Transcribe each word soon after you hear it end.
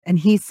And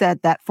he said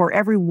that for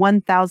every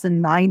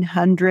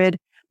 1,900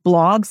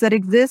 blogs that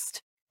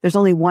exist, there's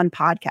only one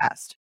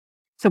podcast.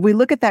 So if we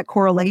look at that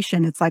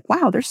correlation, it's like,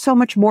 wow, there's so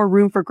much more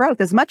room for growth.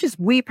 As much as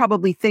we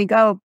probably think,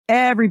 oh,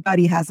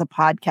 everybody has a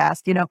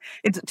podcast,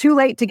 it's too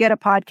late to get a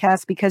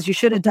podcast because you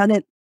should have done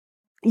it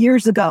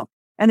years ago.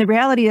 And the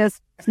reality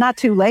is, it's not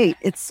too late.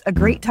 It's a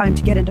great time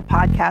to get into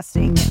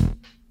podcasting.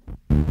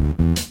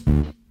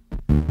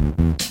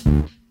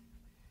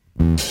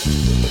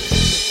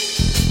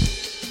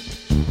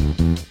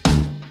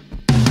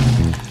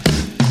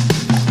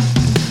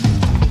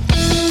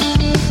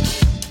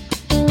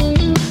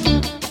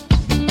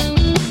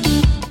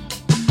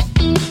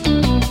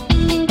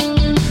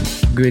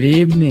 Good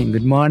evening,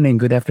 good morning,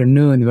 good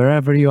afternoon,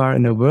 wherever you are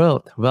in the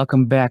world.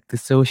 Welcome back to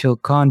Social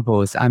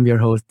Confoes. I'm your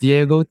host,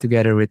 Diego,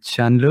 together with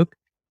Jean-Luc.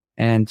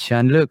 And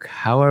Jean-Luc,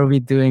 how are we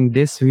doing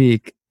this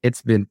week?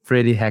 It's been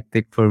pretty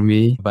hectic for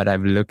me, but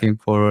I'm looking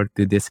forward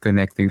to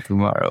disconnecting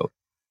tomorrow.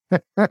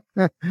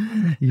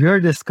 You're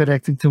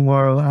disconnecting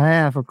tomorrow. I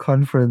have a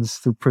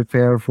conference to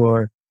prepare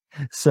for.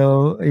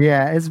 So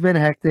yeah, it's been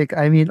hectic.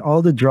 I mean,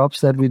 all the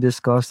drops that we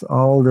discussed,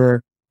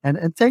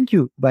 and thank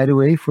you, by the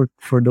way, for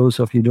those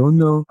of you who don't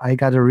know, I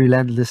got a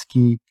Relentless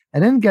key.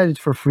 I didn't get it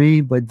for free,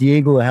 but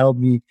Diego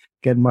helped me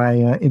get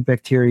my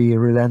Impact Theory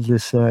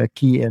Relentless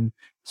key in.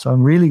 So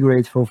I'm really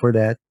grateful for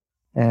that.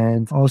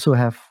 And also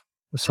have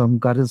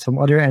gotten some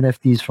other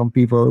NFTs from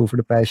people over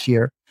the past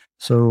year.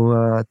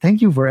 So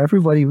thank you for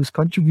everybody who's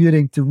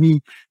contributing to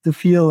me to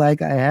feel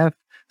like I have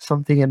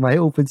something in my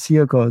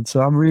OpenSea account. So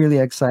I'm really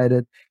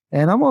excited.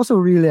 And I'm also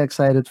really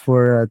excited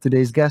for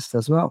today's guest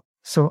as well.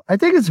 So I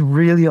think it's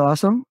really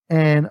awesome.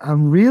 And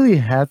I'm really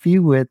happy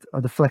with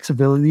the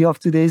flexibility of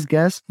today's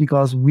guest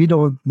because we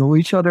don't know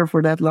each other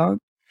for that long.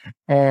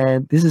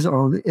 And this is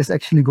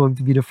actually going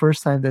to be the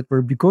first time that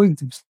we're going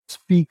to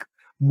speak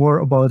more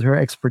about her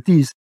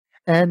expertise.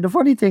 And the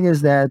funny thing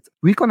is that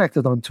we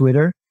connected on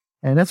Twitter.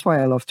 And that's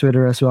why I love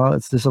Twitter as well.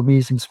 It's this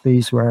amazing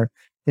space where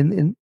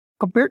in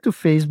compared to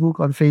Facebook,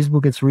 on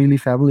Facebook, it's really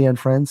family and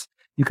friends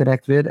you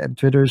connect with. And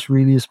Twitter is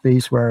really a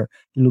space where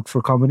you look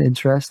for common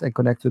interest and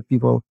connect with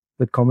people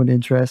with common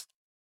interest.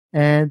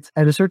 And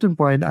at a certain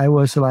point, I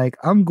was like,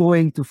 I'm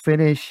going to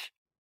finish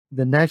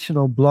the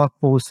National Blog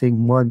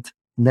Posting Month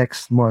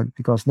next month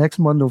because next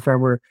month,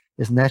 November,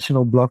 is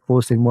National Blog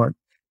Posting Month.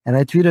 And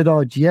I tweeted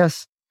out,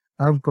 yes,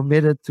 I'm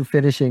committed to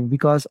finishing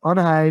because on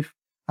Hive,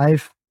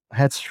 I've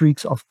had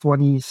streaks of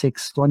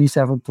 26,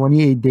 27,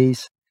 28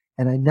 days,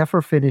 and I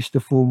never finished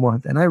the full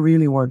month. And I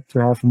really want to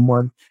have a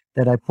month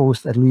that I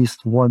post at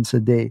least once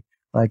a day.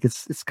 Like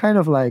it's kind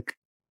of like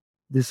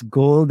this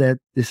goal that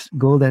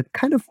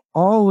kind of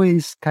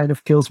always kind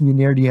of kills me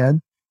near the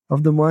end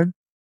of the month.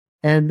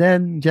 And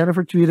then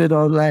Jennifer tweeted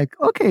out like,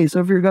 okay, so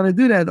if you're going to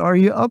do that, are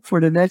you up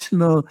for the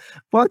National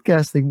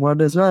Podcasting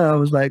Month as well? I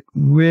was like,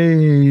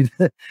 wait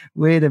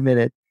a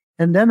minute.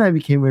 And then I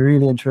became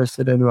really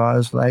interested and I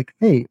was like,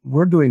 hey,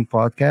 we're doing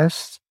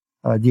podcasts.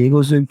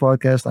 Diego's doing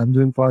podcasts. I'm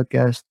doing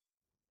podcasts.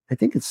 I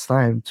think it's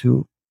time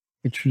to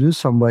introduce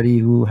somebody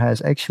who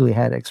has actually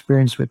had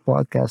experience with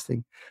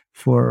podcasting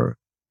for,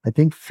 I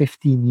think,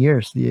 15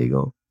 years,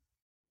 Diego.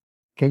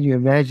 Can you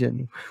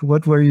imagine?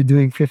 What were you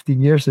doing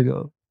 15 years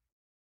ago?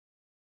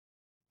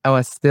 I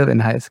was still in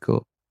high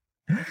school.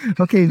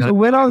 Okay, so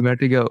where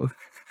to go?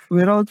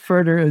 Without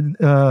further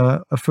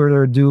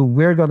ado,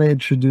 we're gonna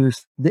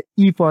introduce the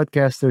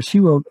e-podcaster.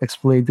 She will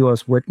explain to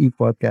us what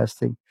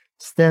e-podcasting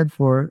stands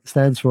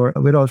for.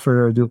 Without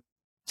further ado,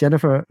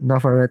 Jennifer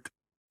Navarrete,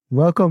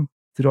 welcome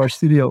to our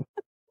studio.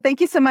 Thank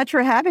you so much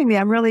for having me.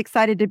 I'm really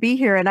excited to be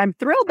here. And I'm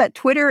thrilled that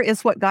Twitter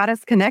is what got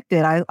us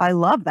connected. I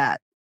love that.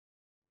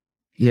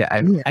 Yeah,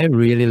 I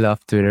really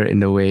love Twitter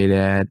in the way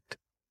that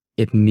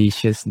it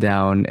niches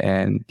down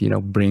and,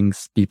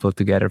 brings people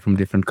together from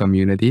different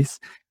communities.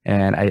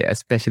 And I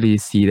especially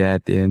see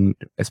that in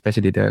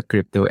especially the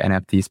crypto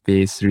NFT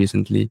space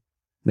recently,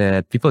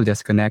 that people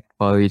just connect,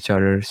 follow each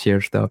other,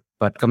 share stuff.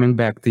 But coming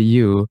back to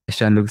you,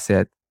 Jean-Luc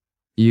said,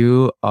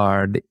 you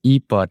are the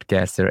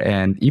e-podcaster,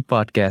 and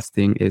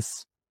e-podcasting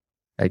is,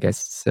 I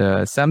guess,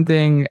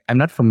 something I'm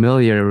not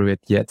familiar with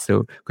yet.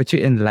 So could you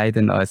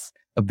enlighten us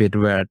a bit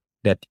where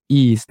that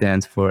E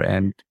stands for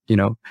and,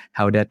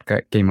 how that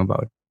came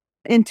about?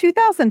 In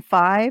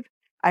 2005,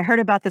 I heard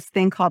about this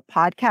thing called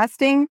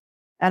podcasting.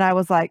 And I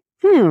was like,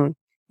 you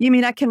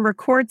mean I can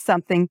record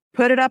something,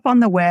 put it up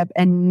on the web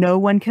and no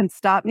one can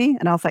stop me?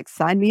 And I was like,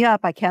 sign me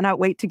up. I cannot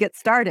wait to get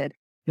started.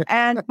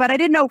 But I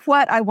didn't know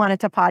what I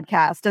wanted to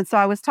podcast. And so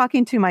I was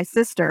talking to my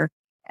sister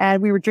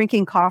and we were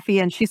drinking coffee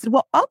and she said,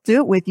 well, I'll do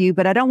it with you,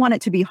 but I don't want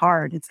it to be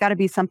hard. It's got to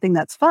be something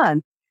that's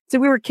fun. So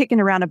we were kicking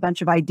around a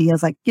bunch of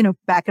ideas, like,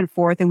 back and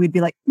forth. And we'd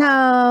be like,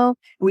 no.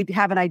 We'd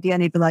have an idea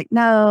and he'd be like,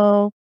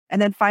 no.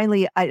 And then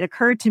finally it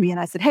occurred to me and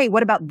I said, hey,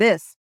 what about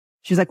this?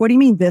 She's like, what do you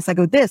mean this? I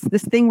go, this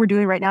thing we're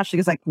doing right now. She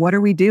goes like, what are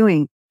we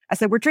doing? I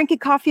said, we're drinking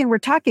coffee and we're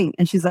talking.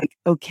 And she's like,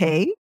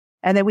 okay.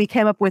 And then we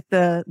came up with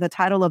the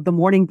title of the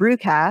Morning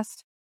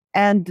Brewcast.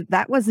 And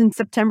that was in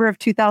September of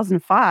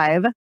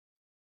 2005.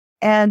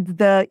 And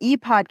the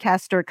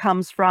e-podcaster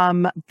comes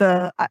from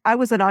I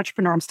was an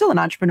entrepreneur. I'm still an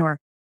entrepreneur.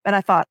 And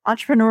I thought,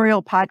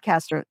 entrepreneurial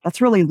podcaster,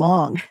 that's really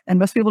long. And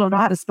most people don't know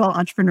how to spell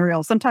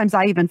entrepreneurial. Sometimes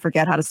I even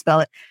forget how to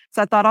spell it.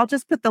 So I thought I'll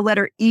just put the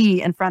letter E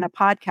in front of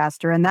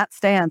podcaster, and that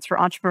stands for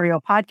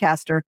entrepreneurial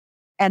podcaster.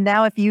 And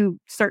now if you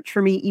search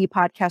for me,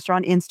 e-podcaster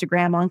on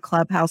Instagram, on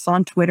Clubhouse,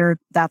 on Twitter,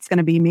 that's going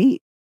to be me.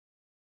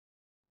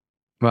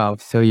 Wow.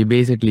 So you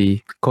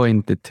basically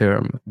coined the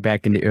term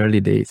back in the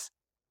early days.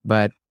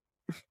 But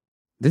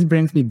this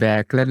brings me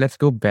back. Let's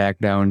go back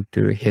down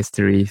to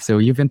history. So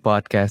you've been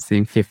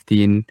podcasting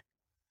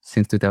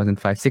since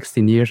 2005,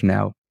 16 years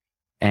now.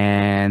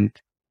 And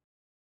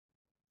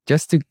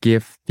just to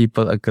give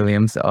people a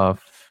glimpse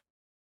of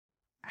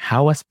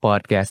how was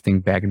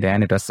podcasting back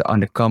then, it was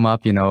on the come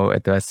up,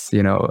 it was,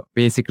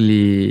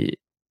 basically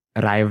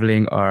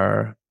rivaling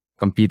or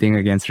competing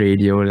against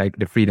radio, like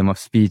the freedom of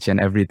speech and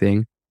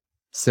everything.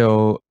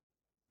 So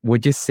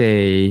would you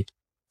say,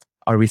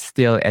 are we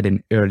still at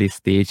an early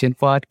stage in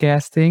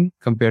podcasting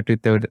compared to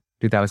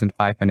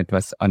 2005 when it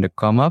was on the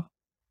come up?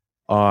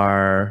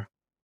 Or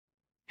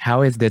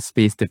how has that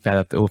space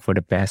developed over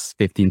the past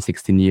 15,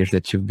 16 years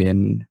that you've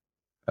been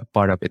a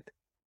part of it?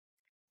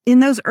 In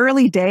those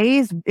early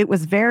days, it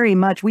was very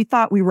much, we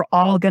thought we were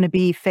all going to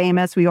be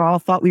famous. We all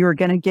thought we were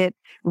going to get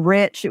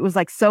rich. It was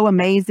like so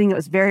amazing. It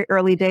was very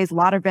early days. A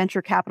lot of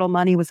venture capital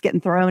money was getting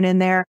thrown in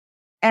there.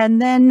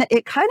 And then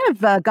it kind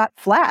of got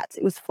flat.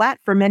 It was flat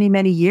for many,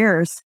 many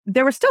years.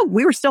 We were still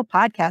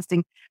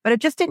podcasting, but it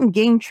just didn't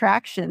gain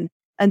traction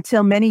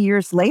until many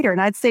years later.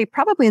 And I'd say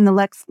probably in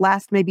the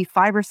last maybe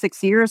 5 or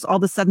 6 years, all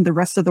of a sudden the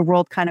rest of the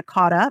world kind of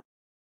caught up.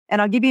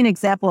 And I'll give you an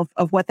example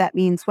of what that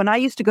means. When I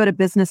used to go to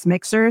business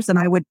mixers and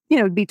I would,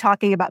 be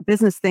talking about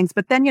business things,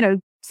 but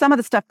then, some of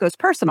the stuff goes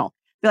personal.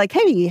 Be like,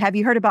 hey, have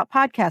you heard about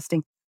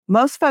podcasting?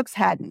 Most folks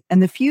hadn't.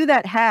 And the few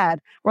that had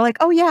were like,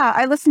 oh yeah,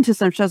 I listened to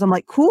some shows. I'm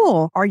like,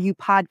 cool. Are you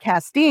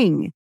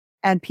podcasting?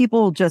 And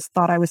people just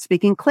thought I was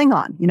speaking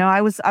Klingon.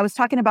 I was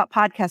talking about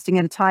podcasting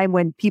at a time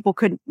when people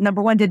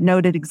number one, didn't know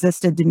it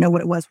existed, didn't know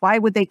what it was. Why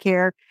would they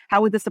care?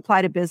 How would this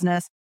apply to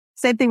business?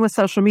 Same thing with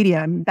social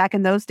media. Back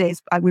in those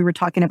days, we were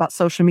talking about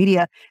social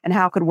media and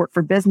how it could work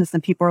for business.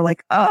 And people are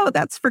like, oh,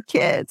 that's for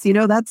kids.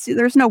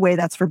 There's no way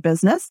that's for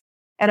business.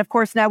 And of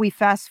course, now we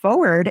fast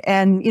forward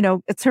and,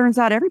 it turns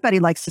out everybody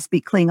likes to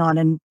speak Klingon,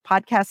 and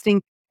podcasting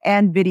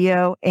and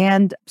video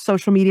and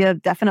social media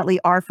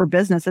definitely are for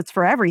business. It's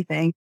for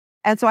everything.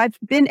 And so I've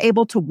been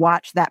able to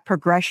watch that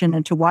progression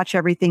and to watch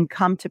everything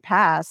come to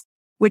pass,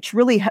 which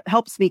really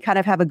helps me kind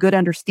of have a good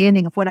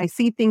understanding of when I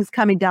see things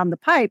coming down the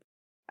pipe.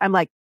 I'm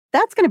like,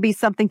 that's going to be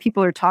something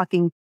people are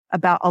talking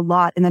about a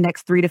lot in the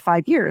next 3 to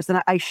 5 years.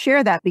 And I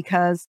share that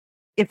because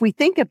if we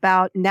think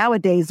about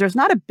nowadays, there's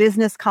not a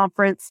business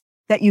conference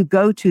that you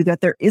go to that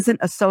there isn't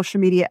a social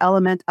media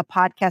element, a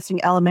podcasting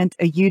element,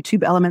 a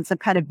YouTube element, some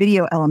kind of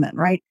video element,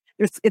 right?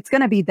 It's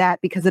going to be that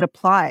because it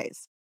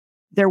applies.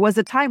 There was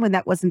a time when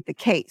that wasn't the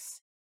case.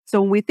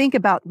 So when we think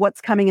about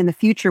what's coming in the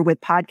future with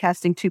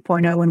podcasting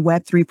 2.0 and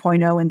Web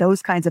 3.0 and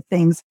those kinds of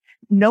things,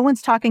 no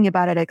one's talking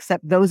about it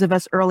except those of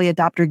us early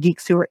adopter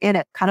geeks who are in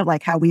it, kind of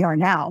like how we are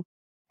now.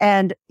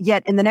 And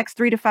yet in the next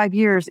 3 to 5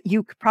 years,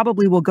 you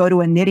probably will go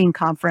to a knitting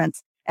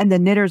conference and the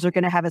knitters are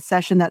going to have a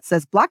session that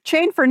says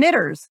blockchain for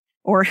knitters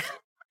or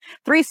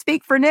 3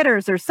 speak for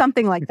knitters or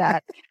something like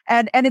that.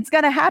 And it's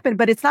going to happen,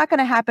 but it's not going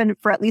to happen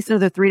for at least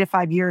another 3 to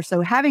 5 years.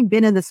 So having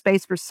been in the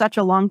space for such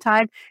a long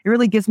time, it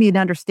really gives me an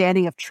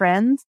understanding of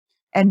trends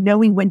and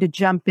knowing when to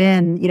jump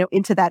in,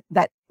 into that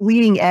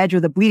leading edge or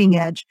the bleeding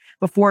edge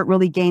before it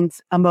really gains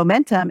a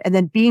momentum, and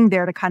then being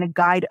there to kind of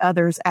guide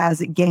others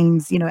as it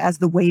gains, as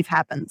the wave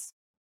happens.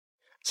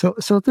 So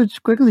to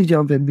quickly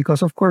jump in,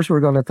 because of course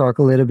we're going to talk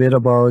a little bit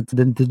about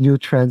the new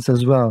trends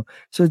as well.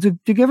 So to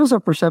give us a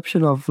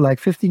perception of like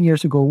 15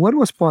 years ago, what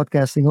was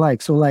podcasting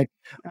like? So like,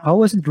 how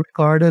was it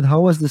recorded? How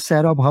was the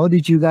setup? How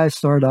did you guys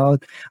start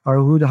out?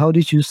 Or how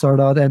did you start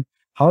out? And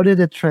how did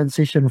it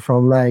transition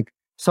from like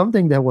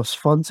something that was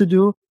fun to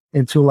do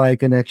into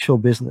like an actual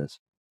business?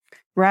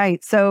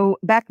 Right. So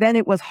back then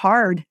it was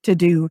hard to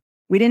do.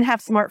 We didn't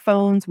have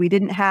smartphones. We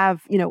didn't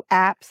have,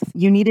 apps.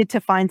 You needed to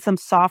find some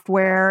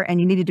software and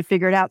you needed to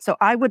figure it out. So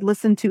I would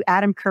listen to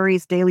Adam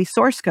Curry's Daily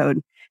Source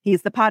Code.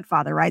 He's the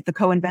podfather, right? The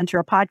co-inventor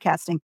of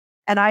podcasting.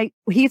 And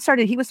he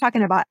was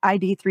talking about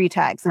ID3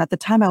 tags. And at the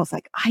time I was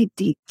like,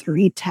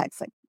 ID3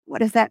 tags, like, what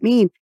does that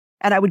mean?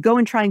 And I would go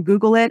and try and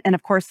Google it. And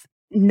of course,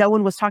 no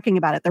one was talking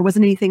about it. There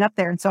wasn't anything up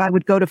there. And so I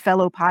would go to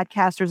fellow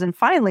podcasters. And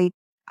finally,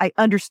 I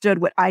understood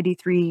what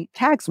ID3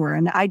 tags were.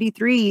 And the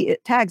ID3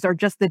 tags are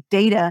just the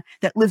data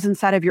that lives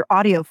inside of your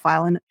audio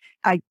file. And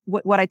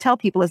what I tell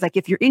people is like,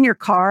 if you're in your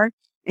car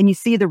and you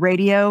see the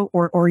radio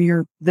or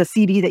the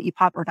CD that you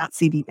pop, or not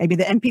CD, maybe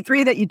the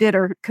MP3 that you did,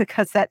 or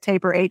cassette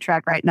tape or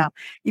 8-track right now,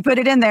 you put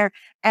it in there.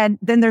 And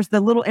then there's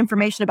the little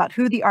information about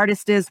who the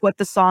artist is, what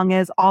the song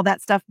is, all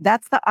that stuff.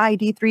 That's the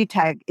ID3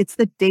 tag. It's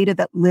the data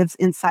that lives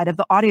inside of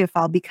the audio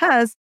file,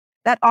 because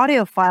that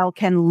audio file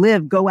can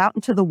go out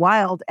into the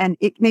wild, and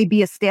it may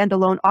be a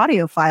standalone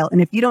audio file. And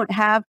if you don't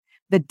have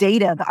the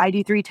data, the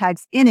ID3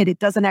 tags in it, it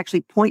doesn't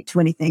actually point to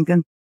anything.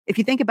 And if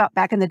you think about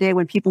back in the day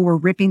when people were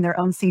ripping their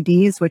own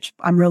CDs, which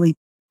I'm really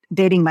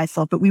dating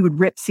myself, but we would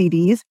rip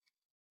CDs.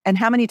 And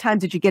how many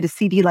times did you get a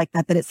CD like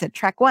that it said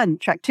track 1,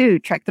 track 2,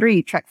 track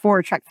 3, track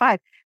 4, track 5?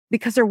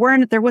 Because there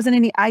wasn't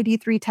any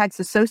ID3 tags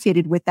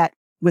associated with that,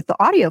 with the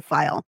audio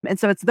file. And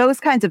so it's those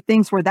kinds of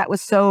things where that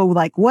was so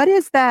like, what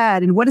is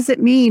that? And what does it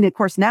mean? Of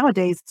course,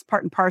 nowadays it's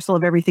part and parcel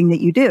of everything that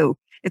you do.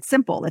 It's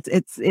simple.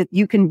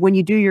 You can, when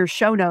you do your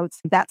show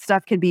notes, that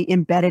stuff can be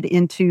embedded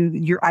into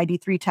your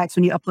ID3 tags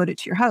when you upload it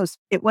to your host.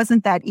 It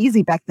wasn't that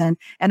easy back then,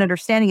 and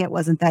understanding it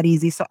wasn't that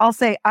easy. So I'll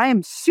say I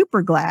am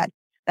super glad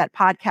that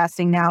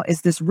podcasting now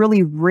is this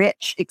really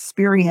rich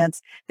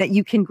experience that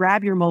you can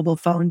grab your mobile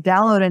phone,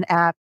 download an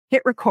app,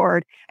 hit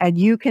record, and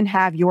you can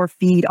have your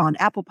feed on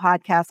Apple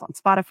Podcasts, on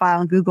Spotify,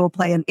 on Google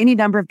Play, and any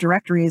number of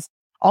directories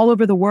all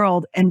over the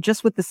world. And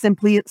just with the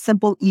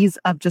simple ease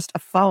of just a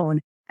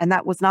phone. And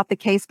that was not the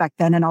case back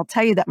then. And I'll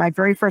tell you that my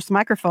very first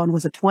microphone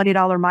was a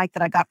 $20 mic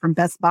that I got from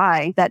Best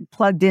Buy that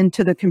plugged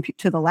into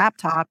the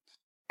laptop.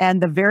 And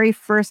the very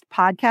first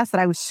podcast that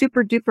I was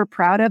super duper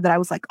proud of, that I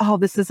was like, oh,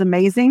 this is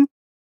amazing.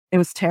 It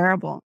was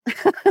terrible.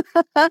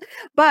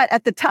 But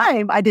at the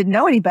time, I didn't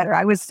know any better.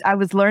 I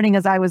was learning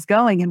as I was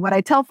going. And what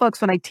I tell folks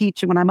when I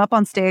teach, and when I'm up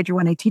on stage or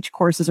when I teach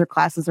courses or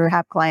classes or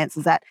have clients,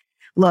 is that,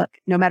 look,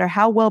 no matter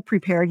how well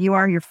prepared you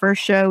are, your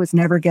first show is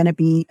never going to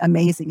be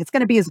amazing. It's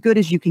going to be as good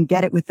as you can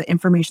get it with the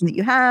information that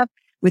you have,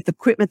 with the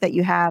equipment that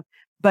you have.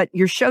 But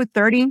your show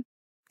 30, it's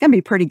going to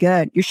be pretty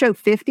good. Your show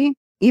 50,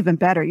 even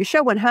better. Your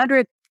show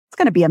 100, it's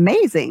going to be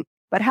amazing.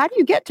 But how do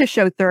you get to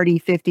show 30,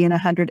 50, and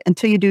 100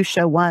 until you do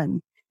show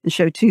 1 and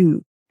show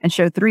 2 and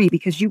show 3?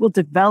 Because you will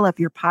develop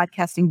your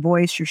podcasting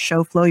voice, your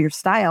show flow, your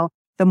style,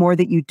 the more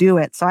that you do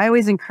it. So I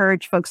always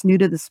encourage folks new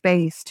to the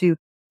space to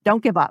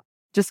don't give up.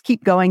 Just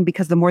keep going,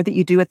 because the more that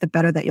you do it, the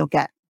better that you'll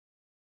get.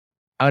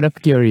 Out of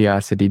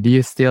curiosity, do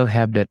you still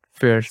have that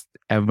first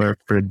ever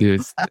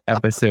produced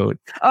episode?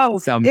 Oh,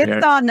 somewhere?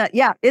 It's on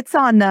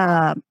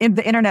in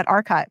the Internet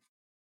Archive.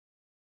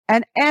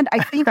 And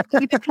I think it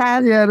even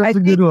has, yeah, that's a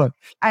good one.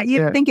 I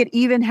think it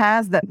even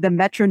has the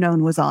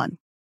metronome was on.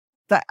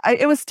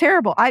 It was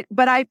terrible.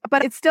 But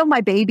it's still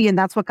my baby, and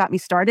that's what got me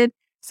started.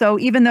 So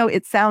even though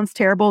it sounds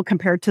terrible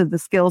compared to the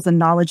skills and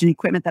knowledge and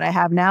equipment that I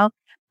have now,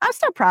 I'm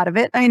still proud of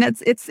it. I mean,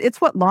 it's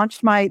what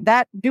launched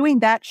doing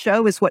that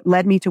show is what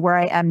led me to where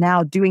I am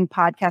now, doing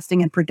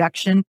podcasting and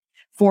production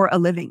for a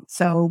living.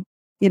 So,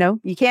 you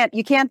can't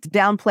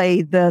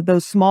downplay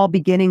those small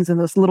beginnings and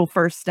those little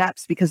first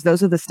steps, because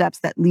those are the steps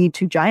that lead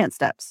to giant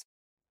steps.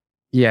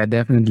 Yeah,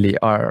 definitely.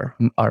 Or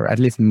at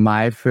least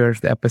my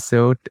first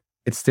episode,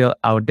 it's still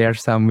out there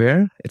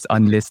somewhere. It's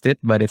unlisted,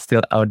 but it's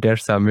still out there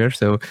somewhere.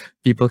 So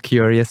people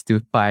curious to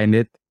find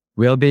it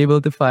will be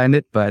able to find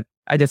it, but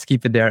I just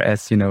keep it there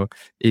as,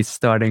 a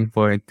starting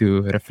point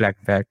to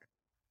reflect back.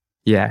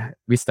 Yeah,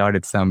 we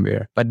started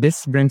somewhere. But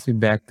this brings me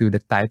back to the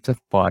types of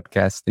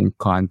podcasting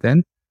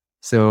content.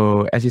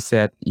 So as you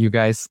said, you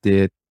guys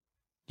did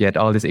get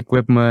all this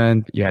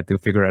equipment. You had to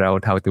figure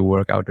out how to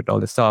work out with all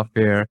the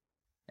software.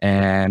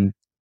 And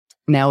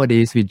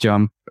nowadays we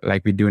jump,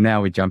 like we do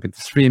now, we jump into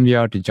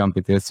StreamYard, we jump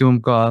into a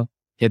Zoom call,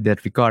 hit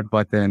that record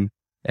button,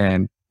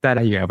 and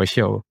tada, you have a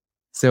show.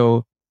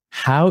 So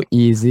how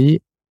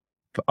easy,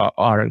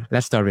 or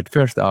let's start with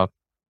first off,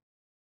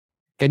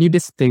 can you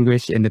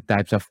distinguish in the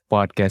types of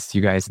podcasts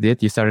you guys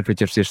did? You started with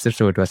your sister,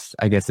 so it was,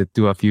 I guess, the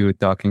two of you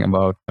talking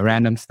about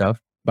random stuff.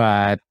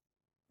 But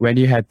when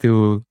you had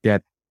to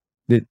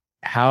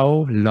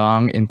how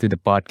long into the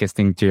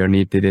podcasting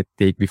journey did it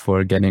take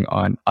before getting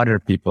on other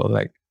people,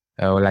 like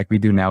we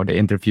do now, the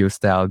interview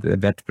style?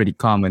 That's pretty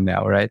common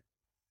now, right?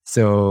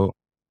 So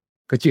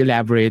could you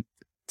elaborate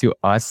to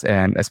us,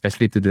 and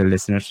especially to the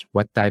listeners,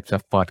 what types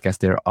of podcasts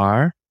there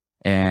are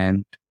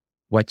and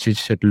what you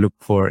should look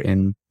for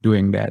in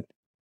doing that,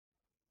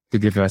 to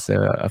give us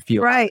a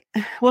feel? Right.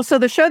 Well, so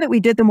the show that we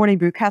did, the Morning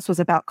Brewcast, was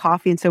about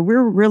coffee. And so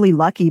we're really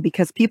lucky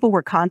because people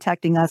were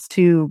contacting us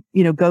to,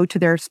 go to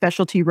their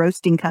specialty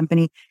roasting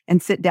company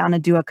and sit down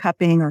and do a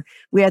cupping. Or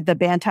we had the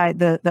Bantai,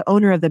 the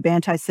owner of the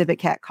Bantai Civet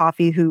Cat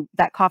coffee,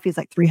 that coffee is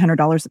like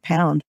 $300 a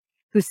pound,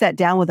 who sat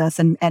down with us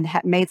and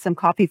made some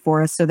coffee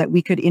for us so that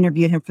we could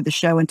interview him for the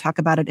show and talk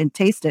about it and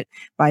taste it.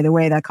 By the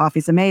way, that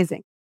coffee's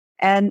amazing.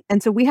 And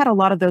so we had a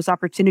lot of those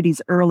opportunities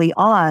early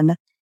on.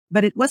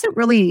 But it wasn't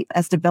really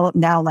as developed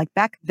now. Like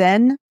back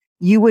then,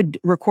 you would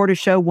record a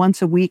show once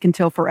a week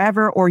until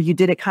forever, or you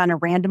did it kind of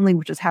randomly,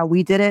 which is how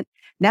we did it.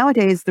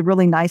 Nowadays, the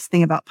really nice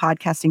thing about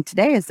podcasting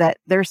today is that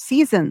there's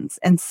seasons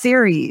and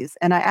series.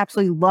 And I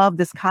absolutely love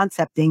this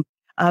concepting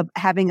of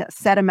having a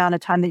set amount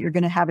of time that you're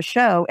going to have a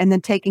show and then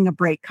taking a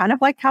break, kind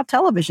of like how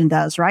television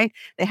does, right?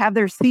 They have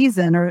their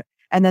season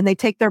and then they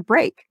take their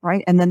break,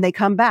 right? And then they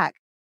come back.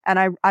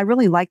 And I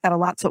really like that a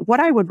lot. So what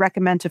I would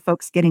recommend to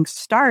folks getting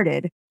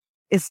started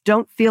is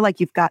don't feel like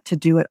you've got to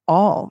do it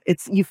all.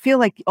 You feel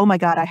like, oh my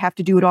God, I have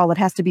to do it all. It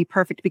has to be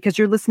perfect, because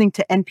you're listening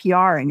to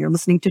NPR and you're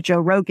listening to Joe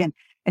Rogan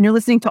and you're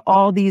listening to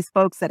all these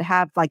folks that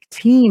have like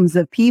teams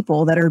of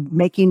people that are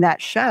making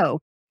that show.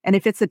 And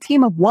if it's a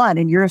team of one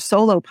and you're a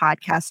solo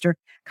podcaster,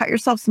 cut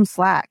yourself some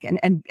slack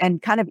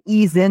and kind of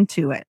ease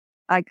into it.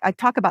 I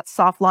talk about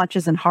soft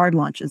launches and hard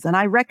launches. And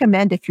I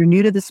recommend if you're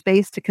new to the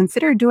space to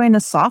consider doing a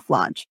soft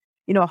launch.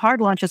 A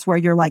hard launch is where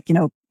you're like,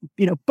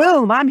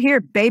 boom, I'm here,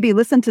 baby.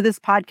 Listen to this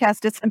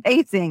podcast. It's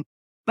amazing.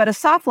 But a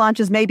soft launch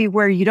is maybe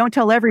where you don't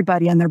tell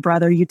everybody and their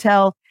brother. You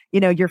tell,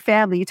 your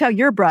family, you tell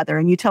your brother,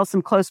 and you tell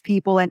some close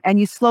people, and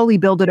you slowly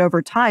build it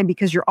over time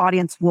because your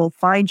audience will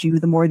find you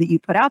the more that you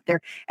put out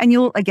there. And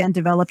you'll, again,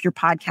 develop your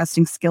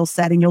podcasting skill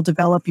set, and you'll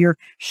develop your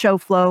show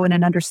flow and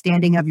an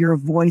understanding of your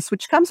voice,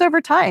 which comes over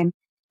time.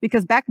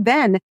 Because back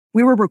then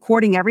we were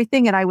recording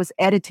everything and I was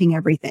editing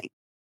everything.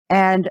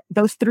 And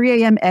those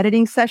 3 a.m.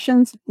 editing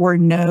sessions were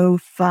no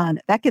fun.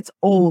 That gets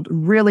old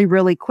really,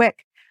 really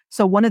quick.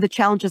 So one of the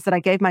challenges that I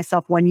gave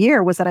myself one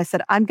year was that I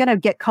said, I'm going to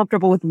get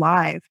comfortable with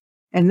live.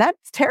 And that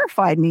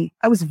terrified me.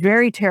 I was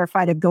very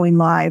terrified of going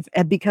live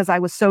because I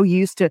was so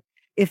used to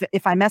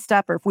if I messed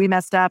up or if we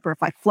messed up or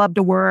if I flubbed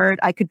a word,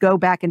 I could go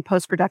back in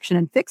post-production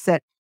and fix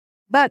it.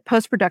 But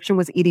post-production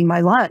was eating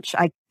my lunch.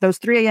 Those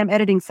 3 a.m.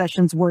 editing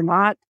sessions were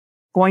not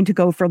going to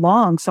go for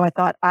long. So I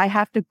thought I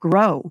have to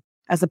grow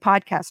as a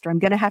podcaster. I'm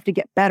going to have to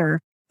get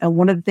better. And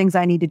one of the things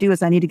I need to do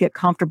is I need to get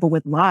comfortable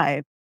with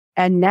live.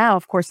 And now,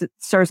 of course, it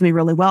serves me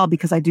really well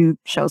because I do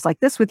shows like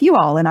this with you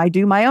all, and I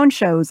do my own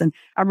shows, and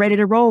I'm ready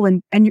to roll.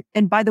 And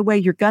by the way,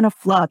 you're going to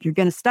flub, you're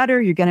going to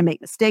stutter, you're going to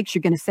make mistakes,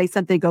 you're going to say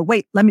something, go,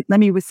 wait, let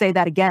me say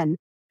that again.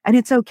 And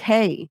it's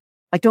okay.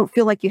 Like, don't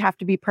feel like you have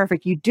to be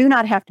perfect. You do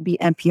not have to be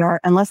NPR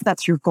unless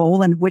that's your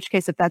goal. In which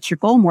case, if that's your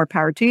goal, more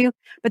power to you.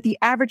 But the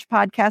average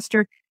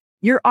podcaster,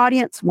 your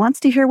audience wants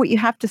to hear what you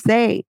have to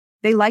say.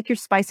 They like your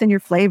spice and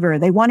your flavor.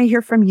 They want to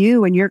hear from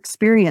you and your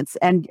experience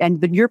and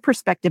your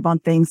perspective on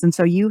things. And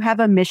so you have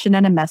a mission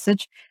and a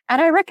message.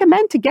 And I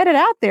recommend to get it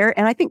out there.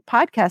 And I think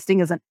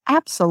podcasting is an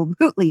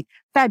absolutely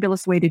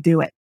fabulous way to do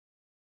it.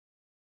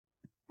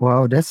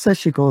 Wow, that's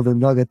such a golden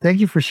nugget. Thank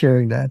you for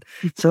sharing that.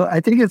 So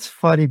I think it's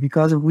funny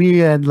because we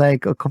had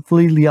like a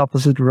completely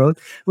opposite road.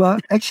 Well,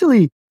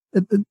 actually,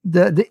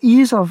 the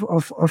ease of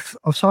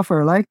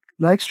software like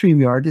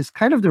StreamYard is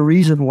kind of the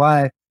reason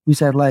why we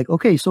said like,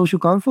 okay, Social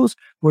Confoes,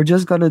 we're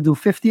just going to do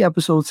 50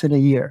 episodes in a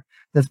year.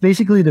 That's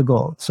basically the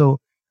goal. So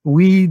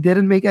we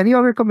didn't make any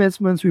other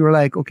commitments. We were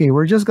like, okay,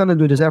 we're just going to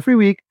do this every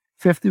week,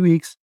 50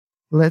 weeks.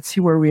 Let's see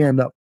where we end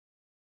up.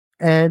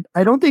 And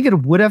I don't think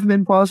it would have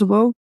been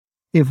possible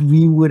if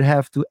we would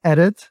have to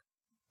edit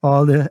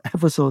all the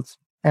episodes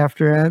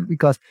afterhand,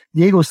 because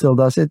Diego still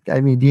does it. I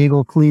mean,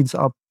 Diego cleans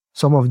up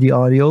some of the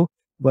audio,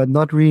 but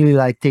not really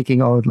like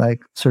taking out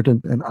like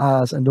certain and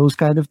ahs and those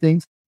kind of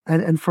things.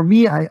 And for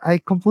me,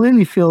 I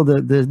completely feel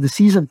the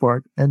season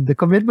part, and the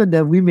commitment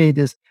that we made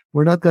is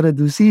we're not going to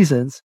do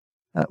seasons.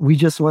 We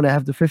just want to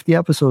have the 50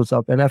 episodes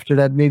up. And after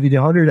that, maybe the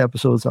 100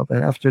 episodes up.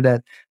 And after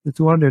that, the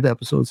 200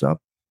 episodes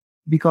up,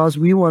 because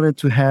we wanted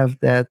to have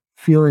that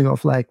feeling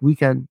of like, we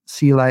can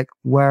see like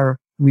where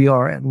we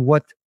are and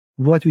what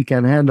we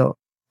can handle.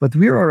 But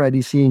we're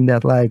already seeing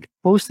that like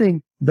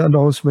posting the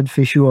announcement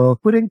visual,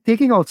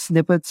 taking out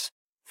snippets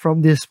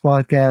from this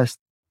podcast,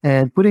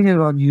 and putting it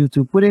on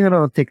YouTube, putting it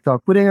on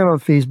TikTok, putting it on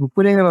Facebook,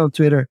 putting it on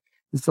Twitter.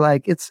 It's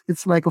like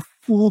a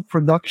full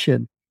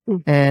production.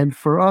 And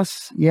for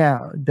us,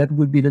 yeah, that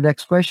would be the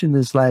next question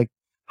is like,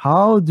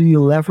 how do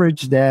you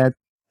leverage that?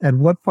 At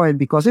what point?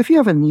 Because if you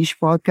have a niche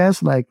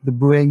podcast like the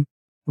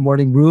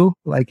Morning Brew,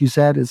 like you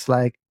said, it's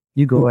like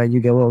you go and you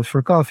get out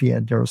for coffee,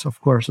 and there's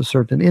of course a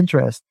certain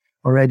interest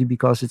already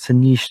because it's a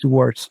niche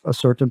towards a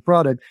certain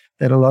product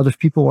that a lot of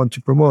people want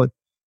to promote.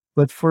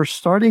 But for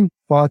starting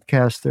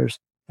podcasters,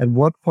 at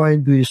what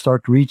point do you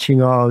start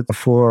reaching out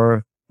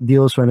for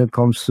deals when it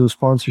comes to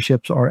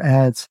sponsorships or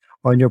ads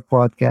on your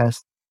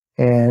podcast?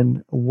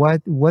 And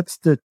what's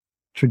the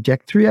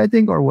trajectory, I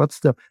think, or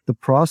what's the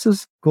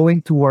process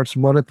going towards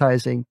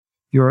monetizing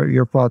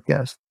your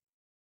podcast?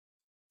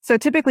 So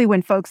typically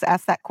when folks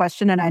ask that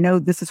question, and I know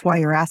this is why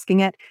you're asking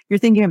it, you're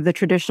thinking of the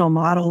traditional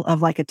model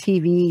of like a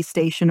TV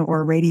station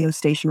or a radio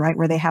station, right?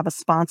 Where they have a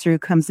sponsor who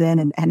comes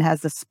in and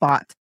has a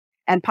spot.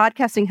 And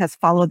podcasting has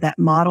followed that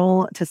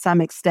model to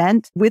some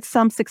extent, with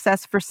some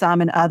success for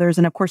some and others.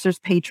 And of course, there's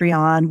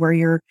Patreon where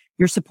your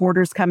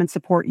supporters come and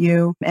support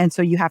you. And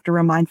so you have to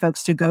remind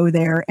folks to go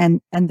there.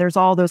 And there's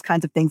all those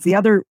kinds of things. The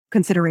other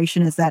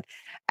consideration is that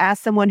as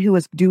someone who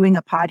was doing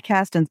a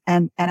podcast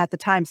and at the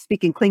time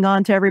speaking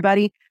Klingon to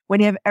everybody,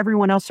 when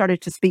everyone else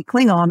started to speak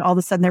Klingon, all of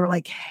a sudden they were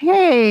like,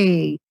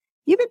 hey,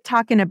 you've been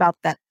talking about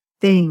that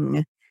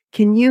thing.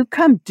 Can you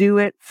come do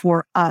it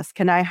for us?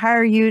 Can I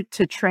hire you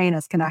to train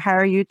us? Can I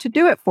hire you to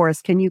do it for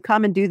us? Can you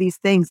come and do these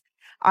things?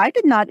 I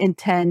did not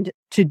intend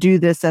to do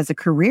this as a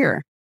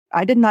career.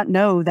 I did not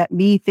know that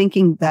me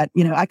thinking that,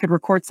 I could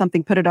record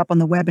something, put it up on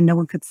the web and no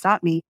one could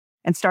stop me,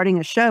 and starting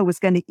a show was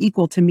going to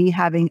equal to me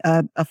having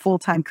a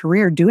full-time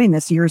career doing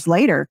this years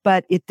later,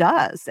 but it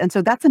does. And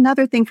so that's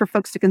another thing for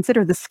folks to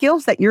consider. The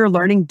skills that you're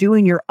learning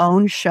doing your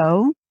own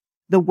show,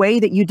 the way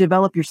that you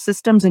develop your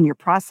systems and your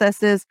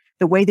processes,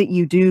 the way that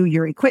you do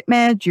your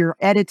equipment, your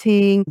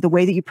editing, the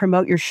way that you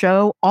promote your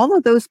show, all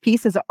of those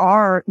pieces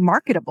are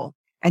marketable.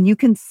 and you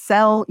can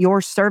sell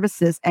your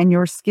services and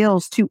your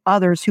skills to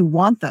others who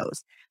want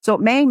those. So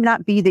it may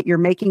not be that you're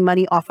making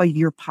money off of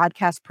your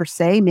podcast per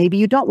se. Maybe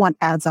you don't want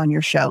ads on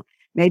your show.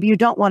 Maybe you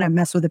don't want to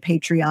mess with a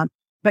Patreon,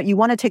 but you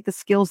want to take the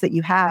skills that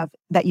you have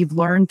that you've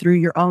learned through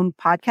your own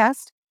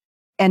podcast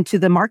and to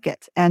the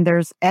market. And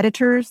there's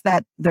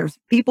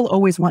people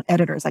always want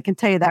editors. I can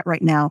tell you that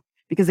right now,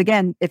 because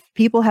again, if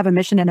people have a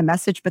mission and a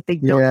message, but they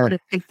don't want to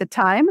take the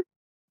time,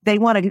 they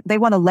want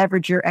to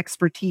leverage your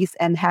expertise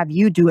and have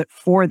you do it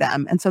for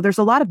them. And so there's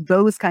a lot of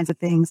those kinds of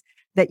things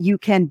that you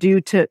can do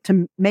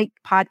to make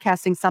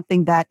podcasting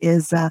something that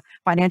is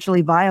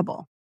financially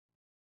viable.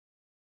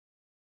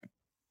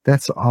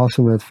 That's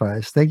awesome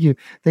advice. Thank you.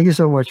 Thank you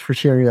so much for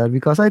sharing that,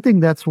 because I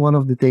think that's one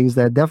of the things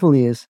that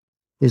definitely is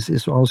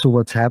also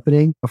what's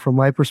happening. From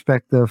my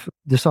perspective,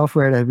 the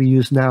software that we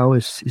use now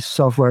is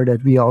software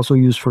that we also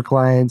use for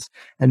clients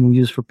and we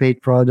use for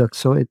paid products.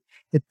 So it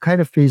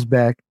kind of pays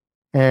back.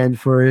 And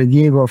for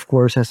Diego, of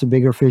course, has a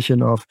bigger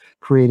vision of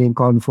creating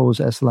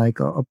Confoes as like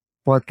a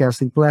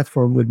podcasting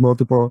platform with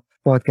multiple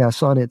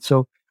podcasts on it.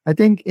 So I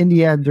think in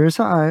the end, there's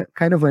a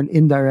kind of an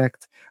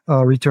indirect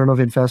return of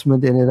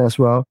investment in it as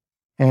well.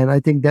 And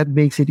I think that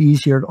makes it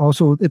easier.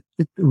 Also, it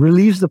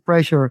relieves the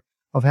pressure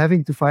of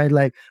having to find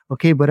like,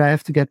 okay, but I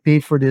have to get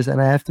paid for this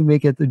and I have to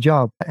make it a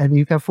job. And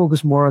you can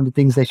focus more on the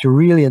things that you're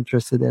really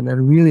interested in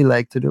and really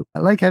like to do. I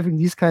like having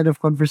these kind of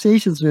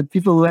conversations with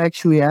people who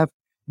actually have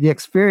the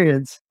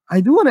experience.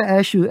 I do want to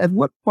ask you, at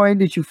what point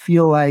did you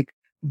feel like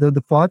the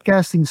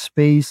podcasting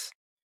space,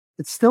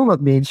 it's still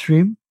not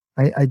mainstream?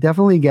 I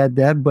definitely get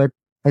that, but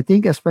I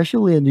think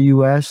especially in the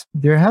US,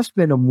 there has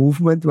been a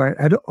movement where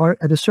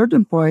at a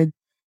certain point,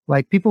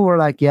 like people were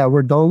like, yeah,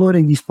 we're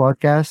downloading these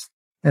podcasts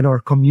and our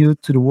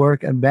commute to the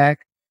work and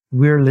back,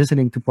 we're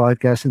listening to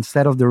podcasts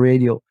instead of the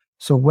radio.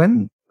 So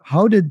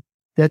how did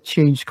that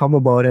change come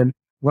about, and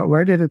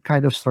where did it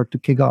kind of start to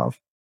kick off?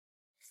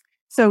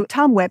 So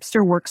Tom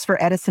Webster works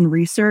for Edison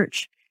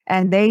Research,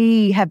 and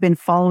they have been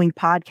following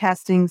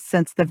podcasting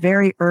since the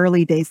very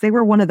early days. They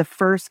were one of the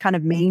first kind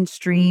of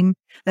mainstream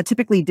that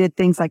typically did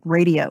things like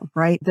radio,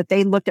 right? That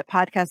they looked at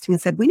podcasting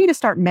and said, we need to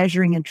start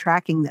measuring and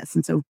tracking this.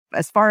 And so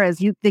as far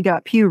as you think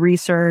about Pew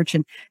Research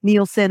and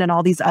Nielsen and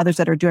all these others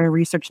that are doing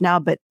research now,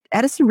 but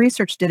Edison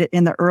Research did it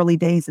in the early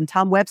days. And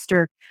Tom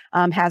Webster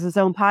has his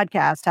own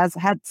podcast, has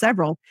had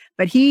several,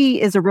 but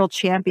he is a real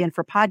champion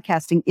for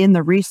podcasting in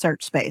the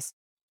research space.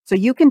 So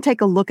you can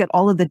take a look at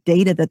all of the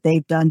data that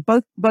they've done,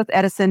 both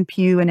Edison,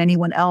 Pew, and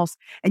anyone else,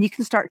 and you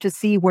can start to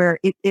see where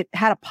it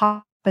had a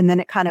pop, and then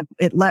it kind of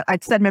it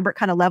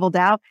kind of leveled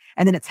out,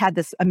 and then it's had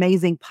this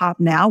amazing pop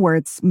now where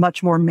it's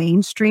much more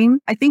mainstream.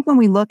 I think when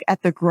we look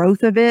at the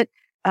growth of it,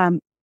 I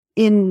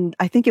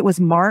think it was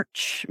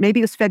March,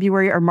 maybe it was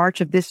February or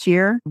March of this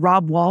year,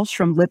 Rob Walsh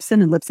from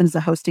Libsyn, and Libsyn is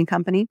a hosting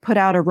company, put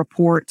out a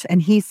report,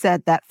 and he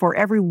said that for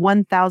every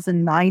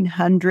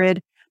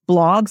 1,900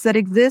 blogs that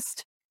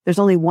exist, there's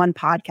only one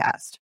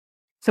podcast.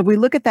 So we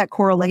look at that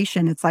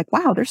correlation. It's like,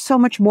 wow, there's so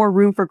much more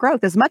room for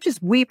growth. As much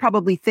as we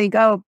probably think,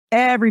 oh,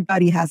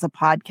 everybody has a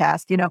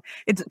podcast.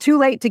 It's too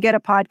late to get a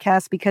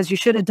podcast because you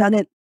should have done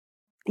it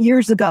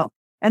years ago.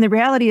 And the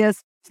reality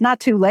is it's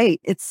not too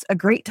late. It's a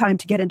great time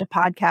to get into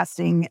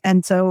podcasting.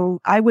 And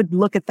so I would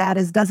look at that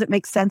as, does it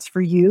make sense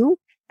for you?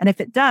 And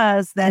if it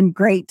does, then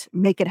great,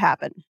 make it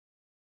happen.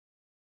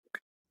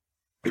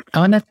 I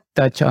want to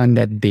touch on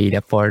that data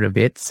part of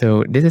it.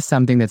 So this is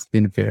something that's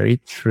been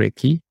very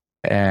tricky.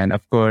 And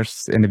of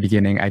course, in the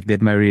beginning, I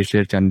did my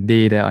research on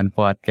data, on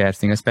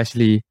podcasting,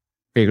 especially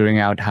figuring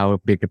out how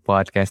big the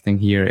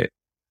podcasting here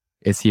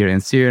is here in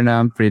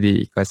Suriname,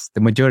 because the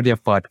majority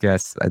of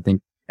podcasts, I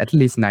think at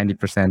least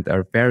 90%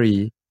 are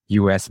very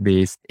US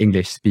based,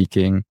 English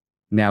speaking.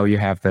 Now you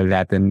have the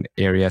Latin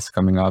areas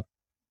coming up.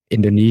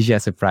 Indonesia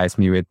surprised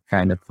me with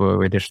kind of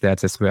with their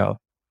stats as well.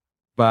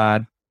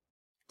 But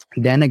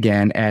then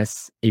again,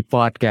 as a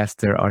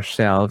podcaster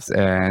ourselves,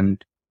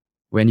 and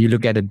when you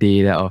look at the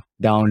data of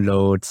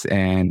downloads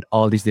and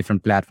all these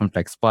different platforms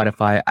like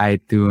Spotify,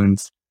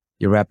 iTunes,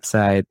 your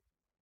website,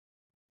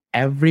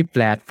 every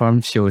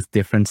platform shows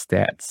different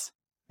stats.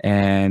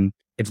 And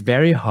it's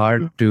very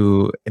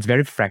it's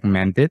very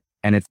fragmented,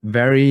 and it's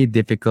very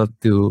difficult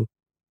to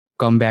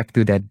come back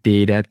to that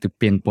data to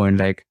pinpoint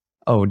like,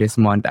 oh, this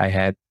month I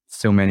had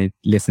so many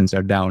listens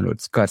or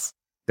downloads, because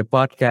the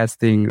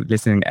podcasting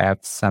listening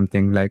apps,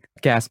 something like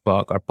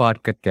Castbox or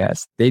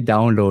Podcast, they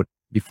download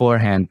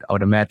beforehand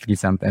automatically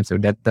sometimes. So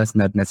that does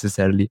not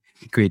necessarily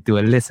equate to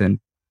a listen.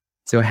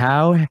 So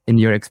how, in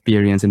your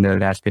experience in the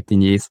last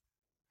 15 years,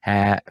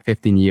 has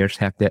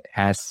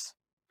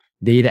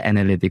data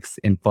analytics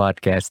in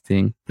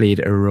podcasting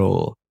played a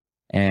role?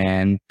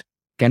 And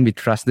can we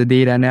trust the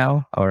data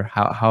now? Or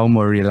how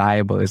more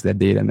reliable is that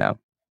data now?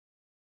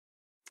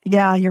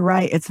 Yeah, you're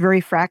right. It's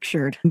very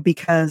fractured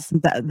because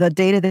the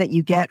data that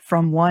you get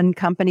from one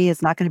company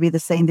is not going to be the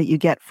same that you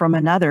get from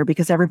another,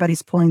 because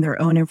everybody's pulling their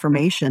own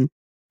information.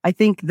 I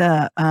think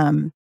there's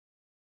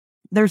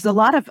a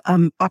lot of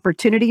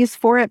opportunities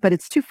for it, but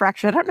it's too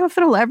fractured. I don't know if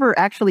it'll ever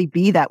actually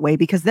be that way,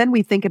 because then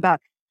we think about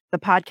the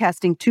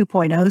podcasting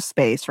 2.0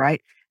 space, right?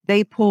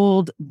 they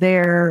pulled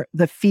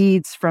the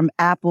feeds from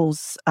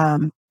Apple's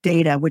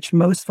data, which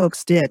most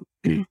folks did.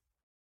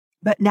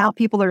 But now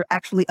people are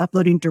actually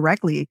uploading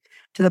directly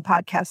to the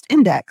podcast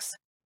index.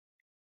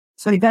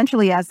 So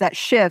eventually, as that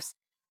shifts,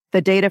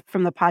 the data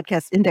from the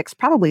podcast index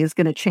probably is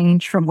going to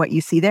change from what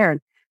you see there. And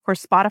of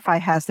course, Spotify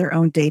has their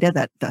own data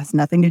that has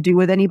nothing to do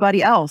with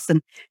anybody else.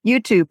 And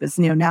YouTube is,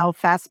 now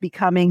fast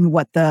becoming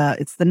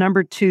it's the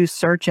number 2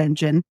 search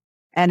engine.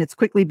 And it's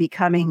quickly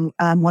becoming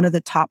one of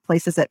the top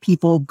places that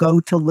people go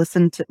to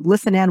listen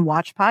and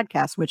watch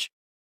podcasts, which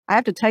I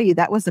have to tell you,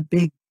 that was a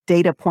big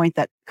data point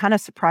that kind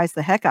of surprised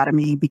the heck out of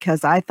me,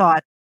 because I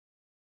thought,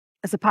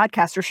 as a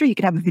podcaster, sure, you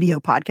could have a video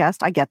podcast.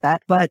 I get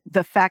that. But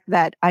the fact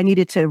that I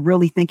needed to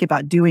really think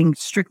about doing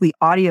strictly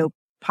audio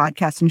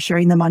podcasts and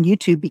sharing them on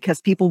YouTube, because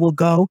people will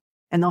go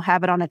and they'll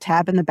have it on a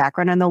tab in the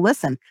background and they'll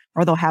listen,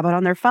 or they'll have it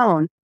on their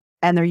phone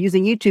and they're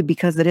using YouTube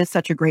because it is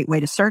such a great way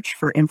to search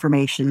for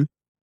information.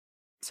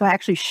 So I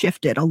actually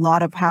shifted a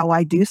lot of how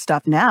I do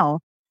stuff now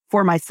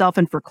for myself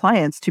and for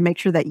clients to make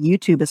sure that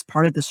YouTube is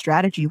part of the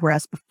strategy.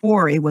 Whereas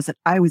before I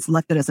always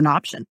left it as an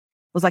option.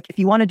 It was like, if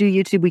you want to do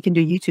YouTube, we can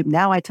do YouTube.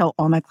 Now I tell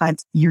all my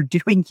clients, you're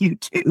doing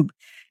YouTube.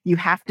 You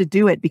have to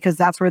do it because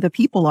that's where the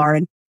people are.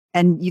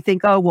 And you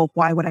think, oh, well,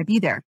 why would I be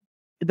there?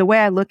 The way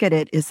I look at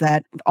it is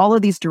that all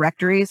of these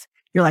directories,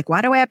 you're like,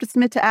 why do I have to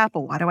submit to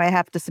Apple? Why do I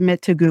have to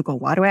submit to Google?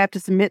 Why do I have to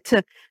submit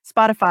to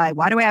Spotify?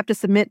 Why do I have to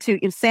submit to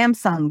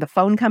Samsung? The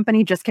phone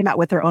company just came out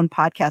with their own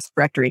podcast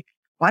directory.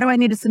 Why do I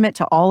need to submit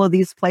to all of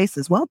these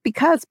places? Well,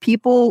 because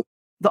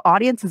the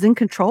audience is in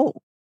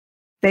control.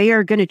 They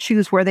are going to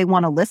choose where they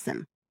want to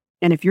listen.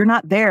 And if you're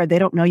not there, they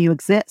don't know you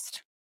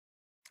exist.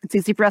 It's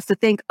easy for us to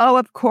think, oh,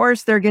 of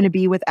course they're going to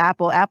be with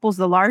Apple. Apple's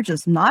the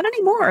largest. Not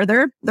anymore.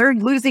 They're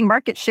losing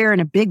market share in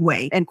a big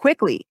way and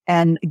quickly.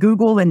 And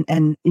Google and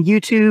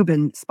YouTube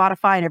and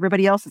Spotify and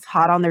everybody else is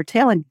hot on their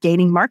tail and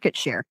gaining market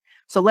share.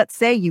 So let's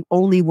say you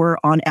only were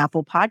on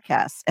Apple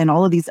Podcasts and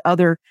all of these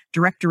other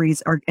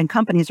directories and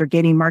companies are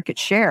gaining market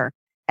share.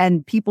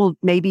 And people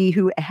maybe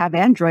who have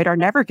Android are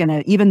never going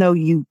to, even though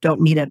you don't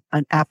need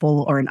an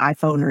Apple or an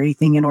iPhone or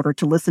anything in order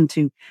to listen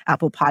to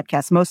Apple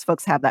Podcasts. Most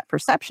folks have that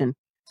perception.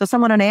 So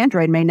someone on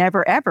Android may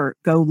never, ever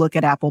go look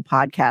at Apple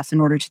Podcasts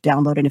in order to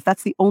download. And if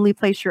that's the only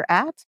place you're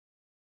at,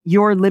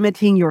 you're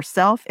limiting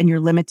yourself and you're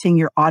limiting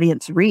your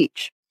audience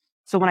reach.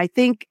 So when I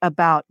think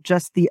about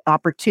just the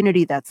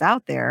opportunity that's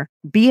out there,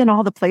 be in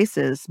all the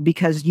places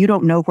because you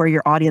don't know where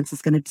your audience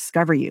is going to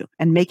discover you,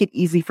 and make it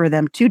easy for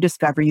them to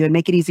discover you and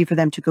make it easy for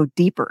them to go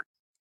deeper.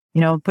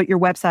 Put your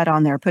website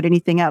on there, put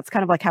anything else,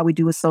 kind of like how we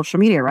do with social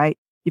media, right?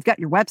 You've got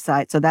your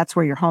website, so that's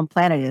where your home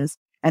planet is.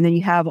 And then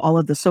you have all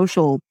of the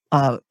social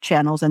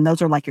channels, and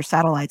those are like your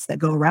satellites that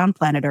go around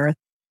planet Earth.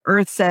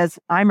 Earth says,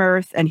 I'm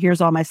Earth, and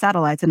here's all my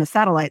satellites. And a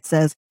satellite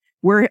says,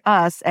 we're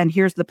us, and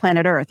here's the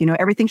planet Earth.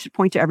 Everything should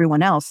point to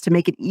everyone else to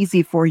make it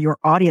easy for your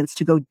audience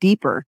to go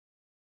deeper.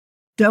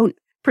 Don't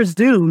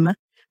presume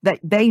that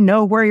they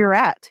know where you're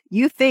at.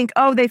 You think,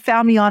 oh, they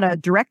found me on a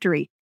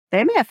directory.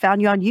 They may have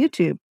found you on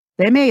YouTube.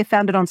 They may have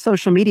found it on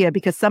social media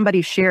because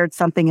somebody shared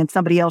something and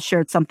somebody else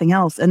shared something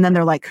else. And then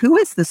they're like, who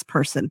is this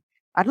person?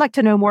 I'd like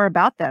to know more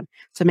about them.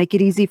 So make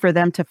it easy for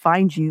them to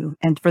find you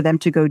and for them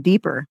to go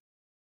deeper.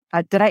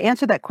 Did I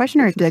answer that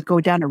question, or did it go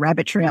down a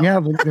rabbit trail? Yeah,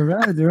 but the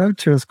rabbit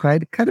trail is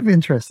kind of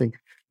interesting,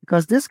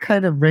 because this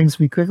kind of brings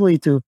me quickly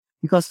to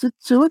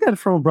look at it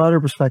from a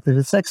broader perspective.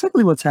 It's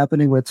exactly what's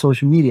happening with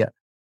social media.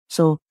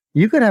 So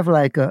you could have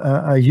like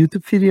a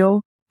YouTube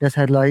video that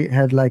had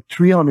like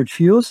 300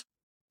 views,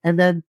 and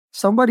then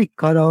somebody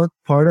cut out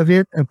part of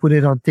it and put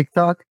it on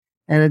TikTok,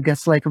 and it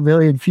gets like 1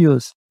 million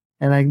views.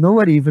 And like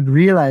nobody even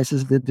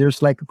realizes that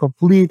there's like a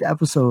complete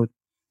episode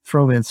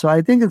from it. So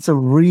I think it's a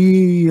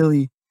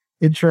really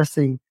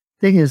interesting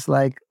thing, is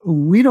like,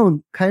 we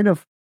don't kind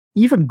of,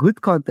 even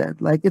good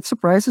content, like it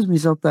surprises me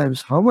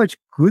sometimes how much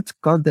good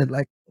content,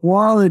 like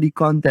quality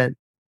content,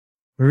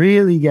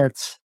 really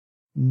gets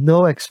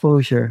no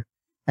exposure,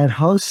 and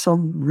how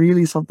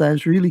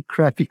sometimes really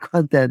crappy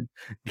content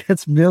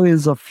gets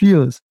millions of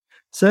views.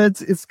 So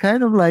it's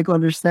kind of like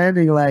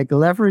understanding, like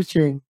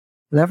leveraging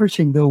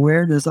the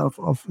awareness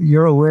of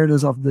your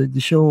awareness of the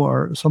show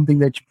or something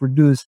that you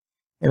produce.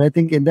 And I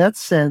think in that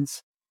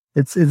sense,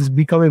 it's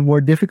becoming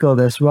more difficult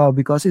as well,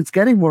 because it's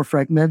getting more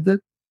fragmented.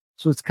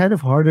 So it's kind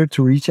of harder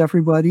to reach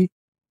everybody.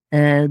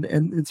 And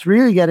it's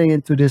really getting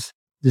into this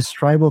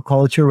tribal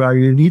culture where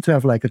you need to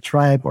have like a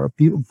tribe or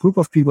a group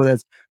of people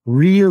that's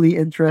really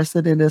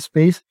interested in this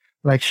space.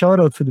 Like, shout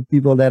out to the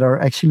people that are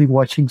actually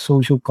watching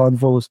Social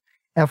Confoes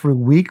every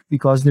week,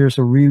 because there's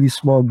a really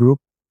small group.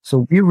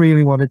 So we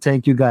really want to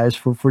thank you guys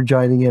for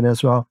joining in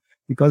as well,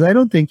 because I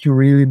don't think you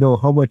really know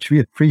how much we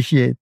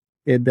appreciate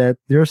it, that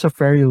there's a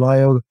very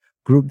loyal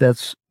group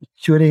that's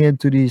tuning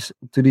into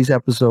these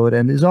episodes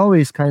and is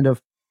always kind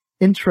of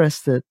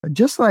interested,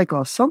 just like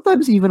us,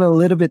 sometimes even a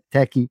little bit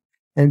techie,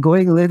 and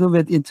going a little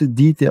bit into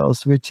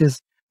details, which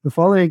is the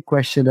following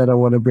question that I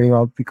want to bring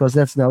up, because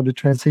that's now the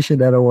transition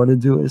that I want to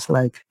do, is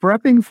like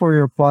prepping for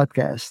your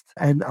podcast.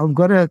 And I'm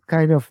going to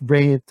kind of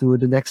bring it to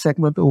the next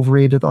segment,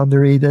 overrated,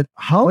 underrated.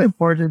 How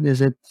important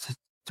is it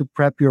to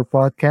prep your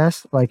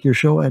podcast, like your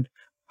show, and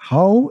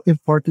how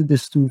important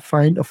is to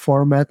find a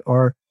format,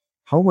 or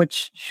how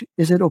much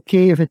is it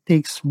okay if it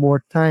takes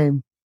more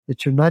time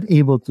that you're not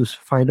able to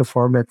find a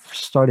format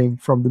starting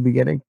from the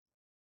beginning?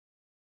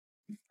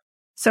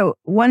 So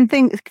one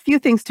thing, a few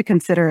things to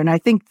consider, and I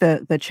think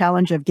the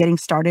challenge of getting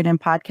started in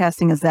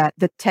podcasting is that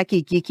the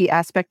techie geeky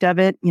aspect of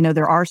it.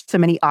 There are so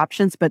many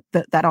options, but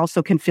that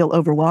also can feel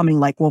overwhelming.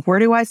 Like, well, where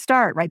do I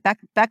start? Right back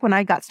when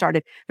I got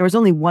started, there was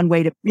only one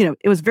way to.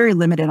 It was very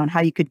limited on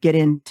how you could get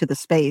into the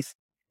space.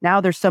 Now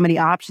there's so many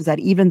options that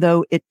even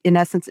though in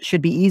essence, it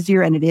should be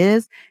easier, and it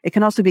is, it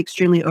can also be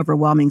extremely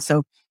overwhelming.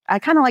 So I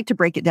kind of like to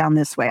break it down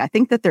this way. I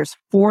think that there's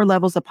 4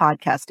 levels of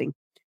podcasting.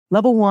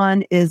 Level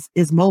 1 is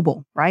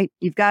mobile, right?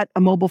 You've got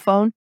a mobile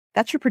phone.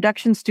 That's your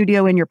production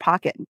studio in your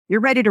pocket. You're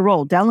ready to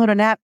roll. Download an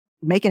app,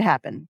 make it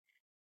happen.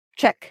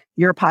 Check,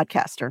 you're a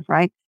podcaster,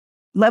 right?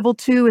 Level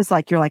 2 is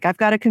like, you're like, I've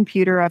got a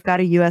computer, I've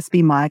got a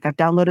USB mic, I've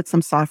downloaded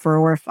some software,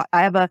 or if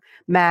I have a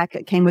Mac,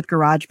 it came with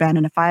GarageBand,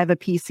 and if I have a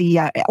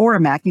PC or a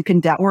Mac, or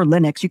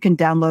Linux, you can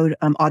download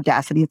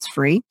Audacity, it's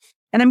free.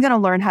 And I'm going to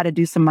learn how to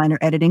do some minor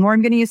editing, or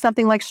I'm going to use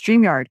something like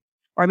StreamYard,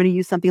 or I'm going to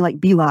use something like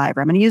BeLive,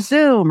 or I'm going to use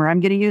Zoom, or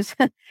I'm going to use,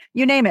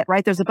 you name it,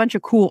 right? There's a bunch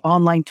of cool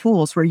online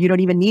tools where you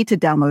don't even need to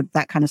download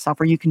that kind of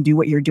software. You can do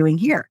what you're doing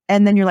here.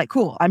 And then you're like,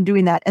 cool, I'm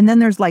doing that. And then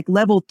there's like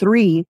level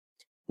 3,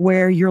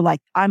 where you're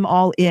like, I'm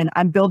all in.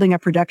 I'm building a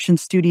production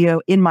studio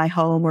in my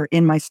home, or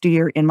in my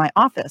studio, or in my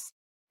office.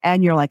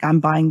 And you're like,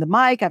 I'm buying the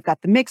mic, I've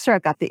got the mixer,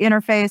 I've got the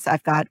interface,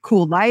 I've got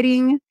cool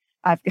lighting,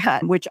 I've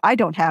got, which I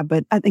don't have,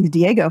 but I think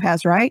Diego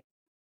has, right?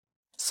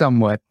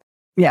 Somewhat.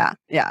 Yeah.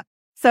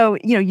 So,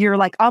 you're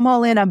like, I'm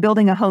all in, I'm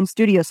building a home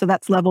studio. So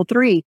that's level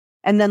 3.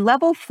 And then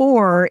level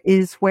 4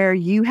 is where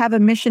you have a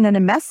mission and a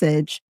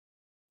message,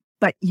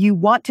 but you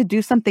want to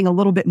do something a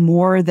little bit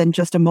more than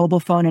just a mobile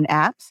phone and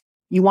apps.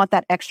 You want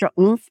that extra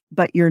oomph,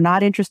 but you're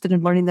not interested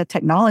in learning the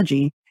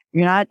technology.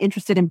 You're not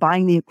interested in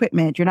buying the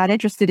equipment. You're not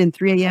interested in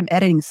 3 a.m.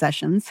 editing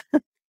sessions.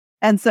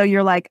 And so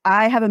you're like,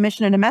 I have a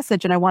mission and a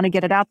message, and I want to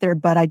get it out there,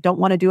 but I don't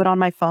want to do it on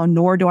my phone,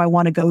 nor do I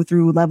want to go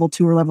through level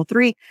 2 or level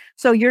 3.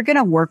 So you're going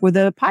to work with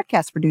a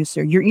podcast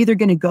producer. You're either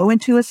going to go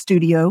into a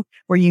studio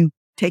where you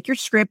take your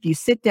script, you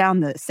sit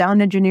down, the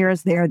sound engineer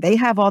is there, they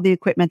have all the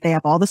equipment, they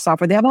have all the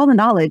software, they have all the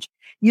knowledge.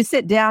 You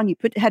sit down, you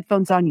put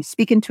headphones on, you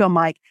speak into a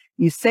mic,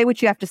 you say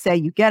what you have to say,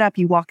 you get up,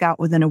 you walk out.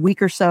 Within a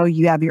week or so,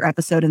 you have your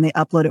episode and they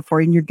upload it for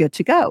you and you're good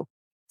to go.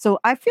 So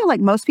I feel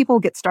like most people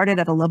get started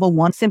at a level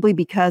 1 simply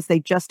because they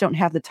just don't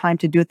have the time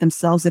to do it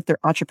themselves if they're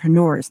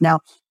entrepreneurs.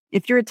 Now,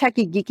 if you're a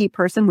techie, geeky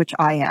person, which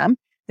I am,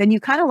 then you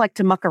kind of like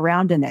to muck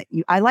around in it.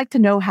 I like to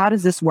know, how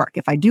does this work?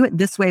 If I do it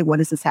this way, what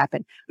does this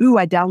happen? Ooh,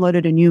 I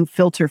downloaded a new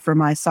filter for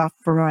my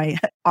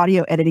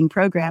audio editing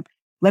program.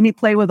 Let me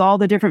play with all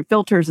the different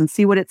filters and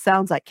see what it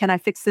sounds like. Can I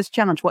fix this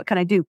challenge? What can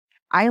I do?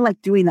 I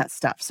like doing that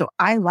stuff. So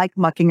I like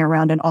mucking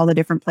around in all the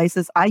different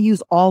places. I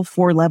use all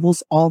 4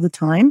 levels all the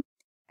time.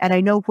 And I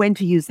know when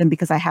to use them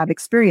because I have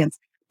experience.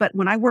 But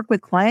when I work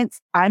with clients,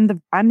 I'm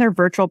their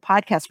virtual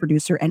podcast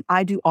producer, and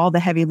I do all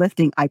the heavy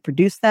lifting. I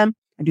produce them,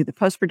 I do the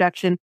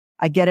post-production,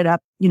 I get it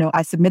up,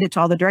 I submit it to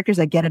all the directors,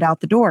 I get it out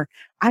the door.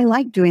 I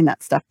like doing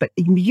that stuff, but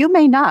you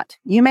may not.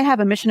 You may have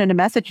a mission and a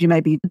message. You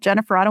may be,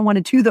 Jennifer, I don't want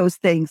to do those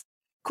things.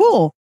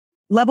 Cool.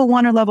 Level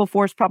 1 or level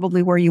 4 is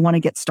probably where you want to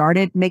get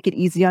started. Make it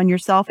easy on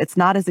yourself. It's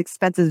not as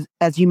expensive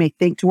as you may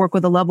think to work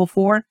with a level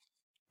 4.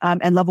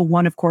 And level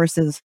 1, of course,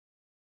 is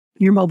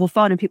your mobile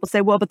phone. And people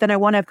say, well, but then I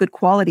want to have good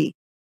quality.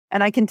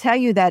 And I can tell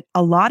you that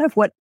a lot of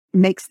what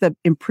makes the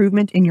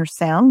improvement in your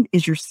sound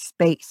is your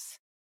space.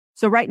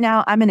 So right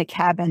now I'm in a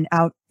cabin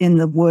out in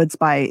the woods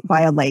by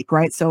a lake,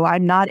 right? So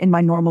I'm not in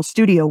my normal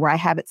studio where I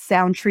have it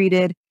sound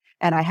treated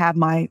and I have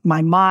my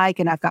mic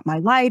and I've got my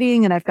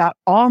lighting and I've got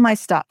all my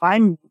stuff.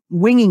 I'm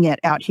winging it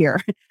out here.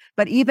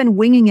 But even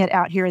winging it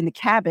out here in the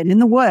cabin in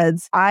the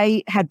woods,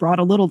 I had brought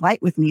a little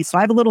light with me. So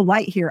I have a little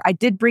light here. I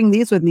did bring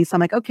these with me. So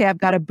I'm like, okay, I've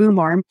got a boom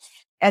arm.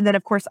 And then,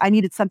 of course, I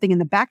needed something in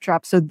the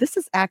backdrop. So this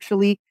is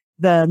actually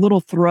the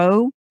little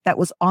throw that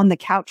was on the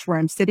couch where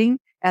I'm sitting.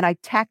 And I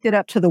tacked it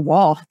up to the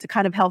wall to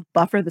kind of help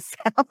buffer the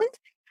sound.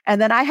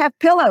 And then I have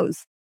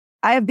pillows.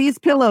 I have these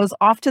pillows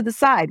off to the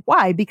side.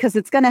 Why? Because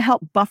it's going to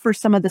help buffer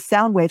some of the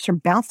sound waves from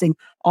bouncing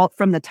all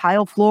from the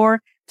tile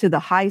floor to the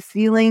high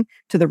ceiling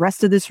to the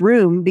rest of this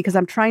room, because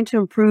I'm trying to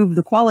improve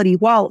the quality.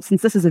 While,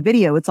 since this is a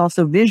video, it's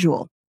also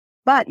visual.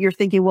 But you're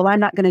thinking, well, I'm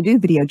not going to do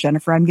video,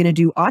 Jennifer. I'm going to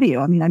do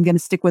audio. I mean, I'm going to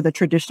stick with a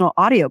traditional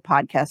audio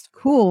podcast.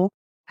 Cool.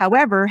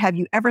 However, have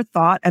you ever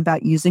thought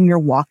about using your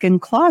walk-in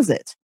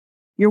closet?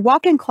 Your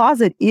walk-in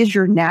closet is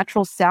your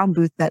natural sound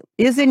booth that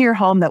is in your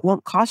home that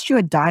won't cost you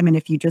a dime. And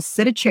if you just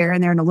sit a chair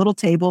in there and a little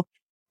table,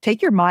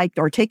 take your mic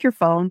or take your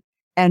phone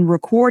and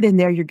record in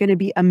there, you're going to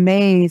be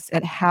amazed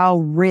at how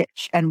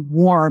rich and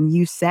warm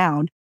you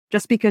sound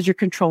just because you're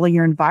controlling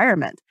your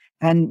environment.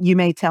 And you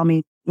may tell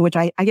me, which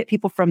I get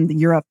people from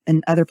Europe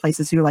and other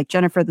places who are like,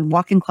 Jennifer, the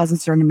walk-in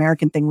closets are an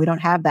American thing. We don't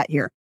have that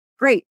here.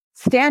 Great.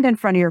 Stand in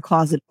front of your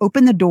closet,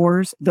 open the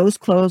doors. Those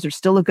clothes are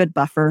still a good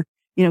buffer.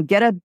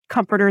 Get a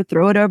comforter,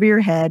 throw it over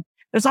your head.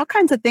 There's all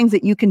kinds of things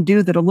that you can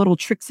do that are little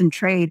tricks and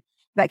trade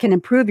that can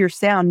improve your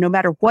sound no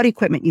matter what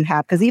equipment you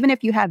have. Because even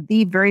if you have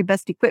the very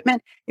best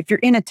equipment, if you're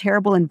in a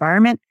terrible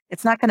environment,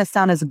 it's not going to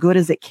sound as good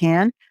as it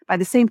can. By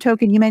the same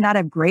token, you may not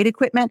have great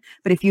equipment,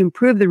 but if you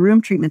improve the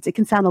room treatments, it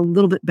can sound a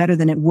little bit better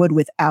than it would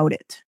without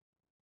it.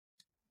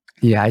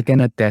 Yeah, I can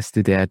attest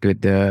to that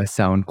with the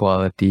sound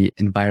quality.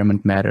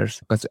 Environment matters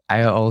because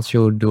I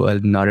also do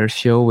another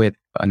show with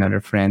another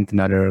friend,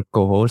 another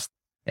co-host.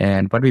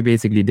 And what we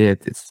basically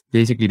did is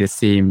basically the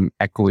same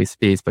echoey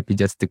space, but we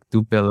just took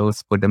two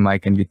pillows, put the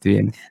mic in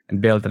between,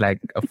 and built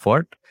like a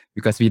fort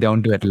because we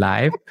don't do it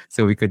live.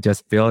 So we could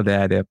just build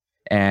that up.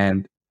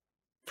 And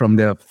from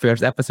the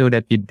first episode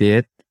that we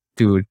did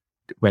to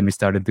when we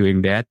started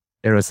doing that,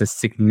 there was a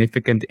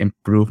significant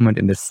improvement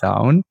in the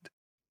sound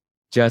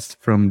just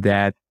from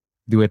that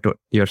do it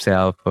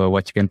yourself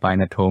what you can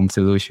find at home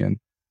solution.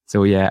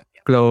 So yeah,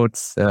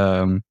 clothes,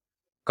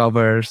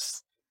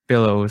 covers,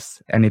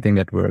 pillows, anything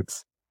that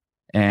works.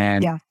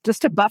 And yeah,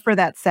 just to buffer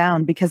that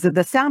sound, because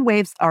the sound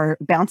waves are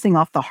bouncing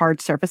off the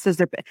hard surfaces.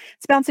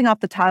 It's bouncing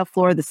off the tile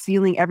floor, the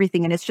ceiling,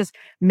 everything. And it's just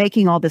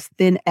making all this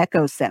thin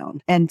echo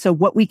sound. And so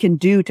what we can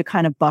do to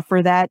kind of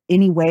buffer that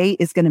anyway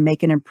is going to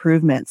make an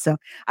improvement. So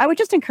I would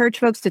just encourage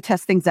folks to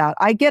test things out.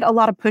 I get a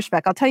lot of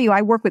pushback. I'll tell you,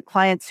 I work with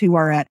clients who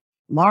are at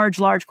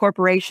large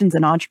corporations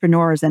and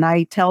entrepreneurs. And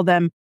I tell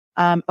them,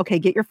 okay,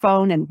 get your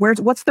phone and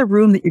what's the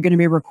room that you're going to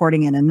be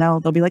recording in? And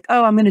they'll be like,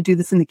 oh, I'm going to do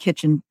this in the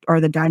kitchen or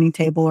the dining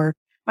table or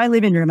my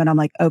living room. And I'm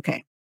like,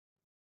 okay,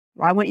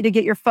 well, I want you to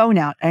get your phone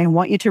out. I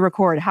want you to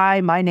record.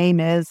 Hi, my name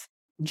is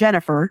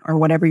Jennifer, or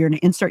whatever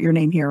insert your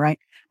name here, right?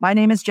 My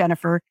name is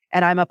Jennifer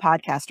and I'm a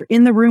podcaster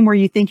in the room where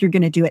you think you're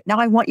going to do it. Now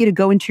I want you to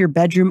go into your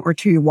bedroom or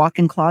to your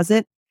walk-in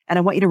closet and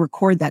I want you to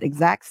record that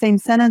exact same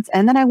sentence.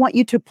 And then I want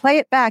you to play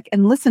it back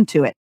and listen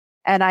to it.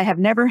 And I have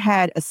never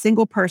had a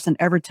single person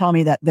ever tell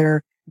me that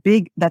their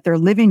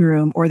living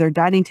room or their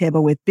dining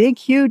table with big,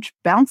 huge,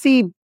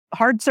 bouncy,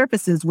 hard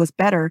surfaces was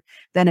better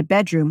than a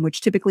bedroom,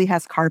 which typically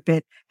has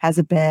carpet, has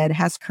a bed,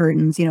 has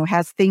curtains,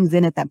 has things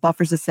in it that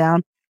buffers the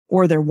sound,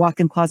 or their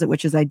walk-in closet,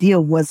 which is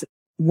ideal, was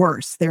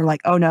worse. They're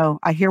like, oh no,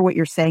 I hear what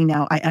you're saying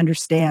now. I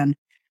understand.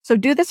 So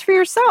do this for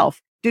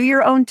yourself. Do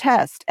your own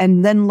test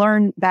and then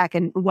learn back.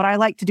 And what I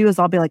like to do is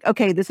I'll be like,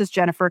 okay, this is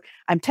Jennifer.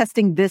 I'm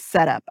testing this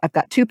setup. I've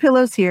got two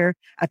pillows here.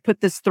 I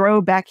put this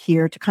throw back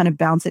here to kind of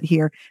bounce it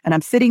here. And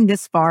I'm sitting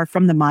this far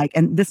from the mic.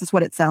 And this is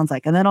what it sounds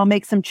like. And then I'll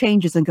make some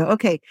changes and go,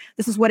 okay,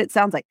 this is what it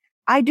sounds like.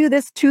 I do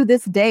this to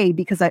this day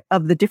because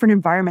of the different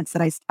environments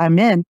that I'm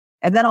in.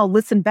 And then I'll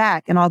listen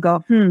back and I'll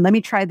go, let me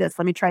try this.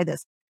 Let me try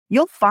this.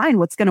 You'll find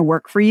what's going to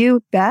work for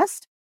you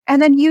best. And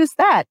then use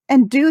that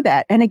and do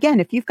that. And again,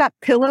 if you've got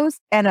pillows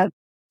and a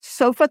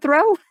sofa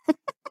throw,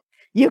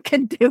 you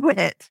can do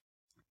it.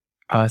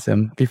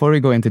 Awesome. Before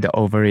we go into the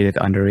overrated,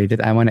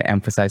 underrated, I want to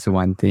emphasize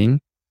one thing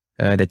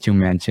that you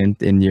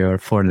mentioned in your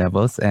 4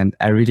 levels. And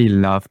I really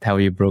loved how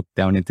you broke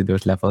down into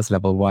those levels.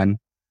 Level 1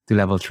 to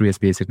level 3 is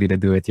basically the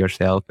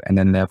do-it-yourself, and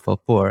then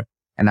level 4.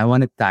 And I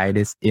want to tie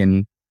this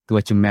in to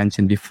what you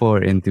mentioned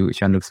before into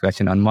Jean-Luc's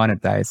question on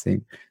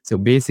monetizing. So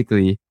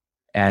basically,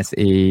 as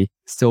a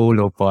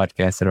solo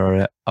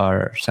podcaster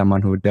or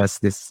someone who does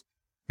this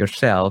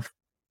yourself,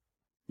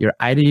 you're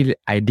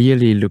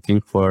ideally looking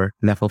for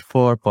level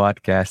 4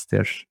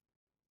 podcasters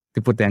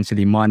to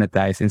potentially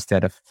monetize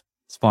instead of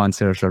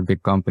sponsors or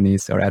big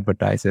companies or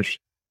advertisers.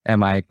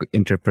 Am I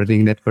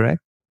interpreting that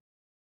correct?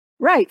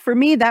 Right. For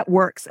me, that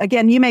works.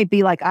 Again, you may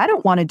be like, I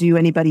don't want to do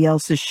anybody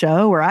else's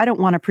show, or I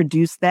don't want to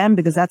produce them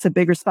because that's a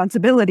big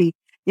responsibility,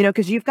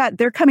 because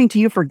they're coming to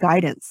you for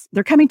guidance.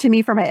 They're coming to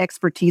me for my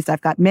expertise.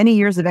 I've got many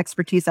years of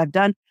expertise. I've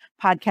done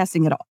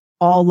podcasting at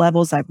all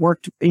levels. I've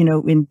worked,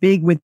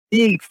 with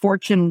big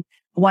Fortune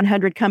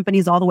 100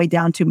 companies all the way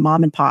down to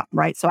mom and pop,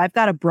 right? So I've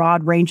got a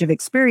broad range of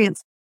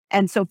experience.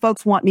 And so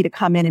folks want me to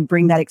come in and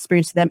bring that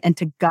experience to them and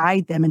to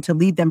guide them and to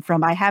lead them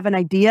from, I have an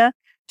idea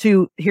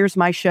to here's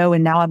my show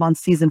and now I'm on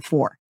season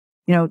 4,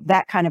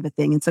 that kind of a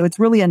thing. And so it's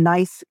really a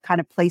nice kind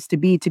of place to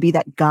be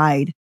that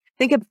guide.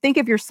 Think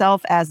of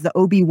yourself as the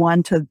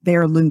Obi-Wan to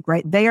their Luke,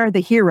 right? They are the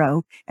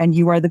hero and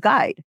you are the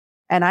guide.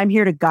 And I'm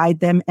here to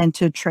guide them and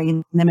to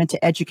train them and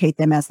to educate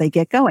them as they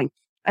get going.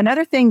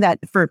 Another thing that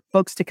for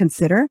folks to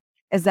consider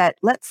is that,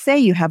 let's say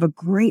you have a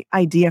great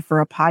idea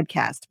for a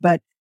podcast, but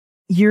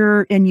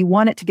you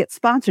want it to get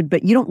sponsored,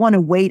 but you don't want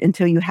to wait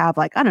until you have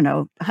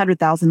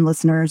 100,000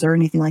 listeners or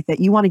anything like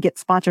that. You want to get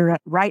sponsored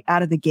right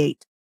out of the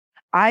gate.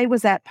 I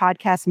was at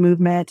Podcast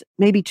Movement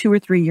maybe 2 or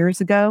 3 years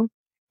ago,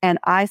 and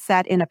I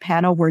sat in a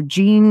panel where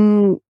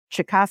Jean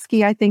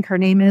Chikoski, I think her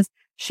name is,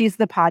 she's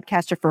the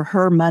podcaster for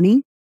Her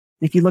Money.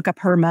 If you look up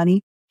Her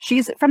Money,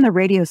 she's from the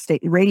radio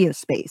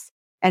space.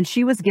 And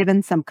she was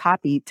given some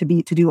copy to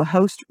do a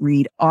host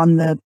read on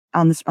the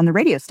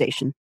radio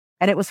station,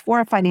 and it was for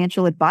a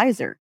financial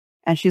advisor.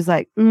 And she's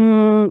like, I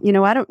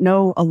don't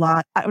know a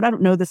lot. I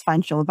don't know this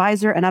financial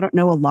advisor, and I don't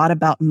know a lot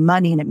about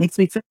money, and it makes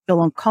me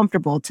feel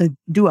uncomfortable to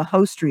do a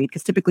host read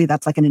because typically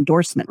that's like an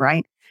endorsement,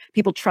 right?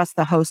 People trust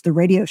the host, the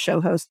radio show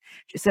host.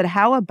 She said,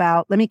 "How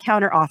about let me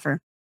counter offer?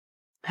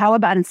 How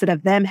about instead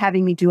of them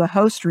having me do a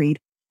host read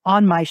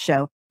on my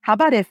show, how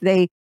about if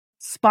they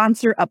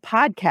sponsor a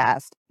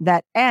podcast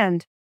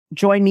and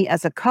join me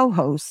as a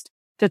co-host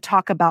to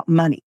talk about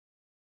money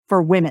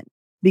for women.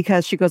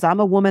 Because she goes, I'm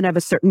a woman of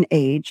a certain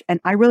age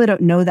and I really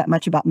don't know that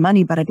much about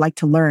money, but I'd like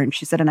to learn.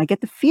 She said, and I get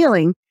the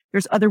feeling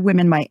there's other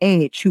women my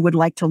age who would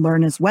like to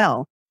learn as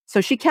well. So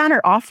she counter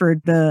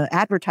offered the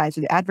advertiser.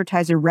 The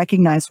advertiser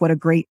recognized what a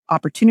great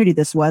opportunity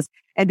this was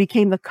and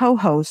became the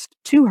co-host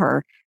to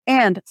her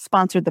and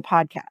sponsored the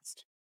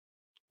podcast.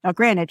 Now,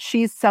 granted,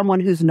 she's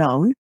someone who's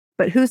known,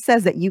 but who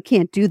says that you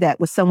can't do that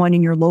with someone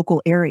in your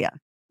local area?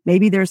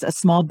 Maybe there's a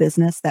small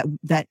business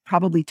that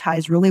probably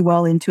ties really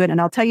well into it. And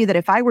I'll tell you that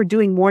if I were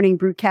doing morning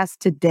brewcast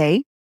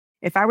today,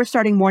 if I were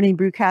starting morning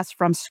brewcast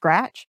from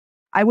scratch,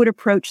 I would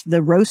approach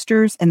the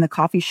roasters and the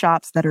coffee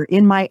shops that are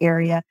in my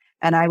area.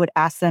 And I would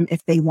ask them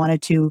if they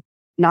wanted to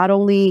not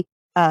only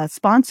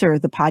sponsor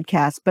the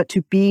podcast, but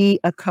to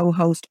be a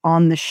co-host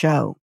on the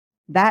show.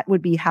 That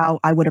would be how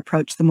I would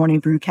approach the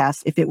morning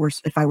brewcast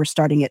if I were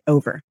starting it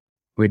over.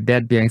 With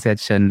that being said,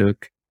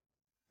 Shanluk,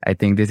 I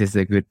think this is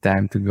a good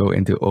time to go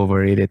into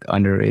overrated,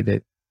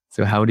 underrated.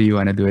 So how do you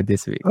want to do it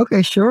this week?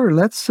 Okay, sure.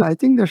 I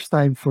think there's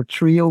time for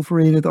 3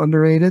 overrated,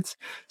 underrated.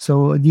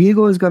 So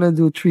Diego is going to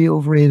do 3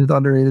 overrated,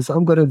 underrated.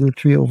 I'm going to do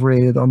 3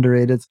 overrated,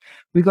 underrated.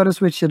 We got to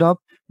switch it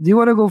up. Do you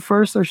want to go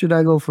first or should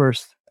I go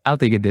first? I'll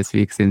take it this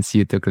week since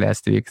you took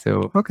last week.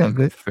 So okay, I'll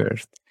go good.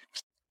 First.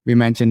 We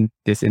mentioned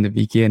this in the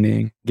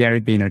beginning.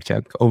 Gary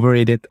Vaynerchuk,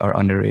 overrated or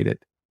underrated?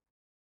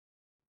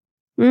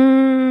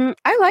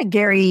 I like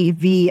Gary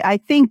V. I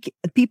think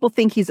people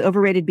think he's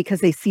overrated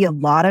because they see a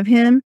lot of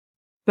him.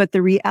 But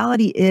the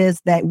reality is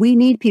that we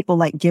need people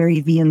like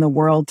Gary V in the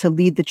world to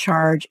lead the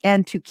charge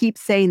and to keep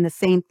saying the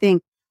same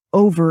thing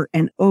over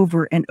and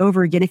over and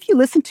over again. If you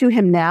listen to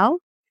him now,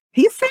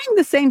 he's saying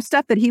the same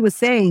stuff that he was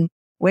saying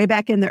way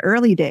back in the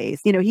early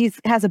days. You know, he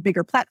has a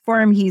bigger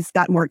platform. He's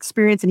got more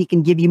experience and he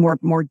can give you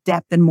more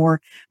depth and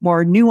more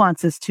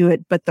nuances to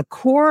it. But the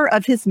core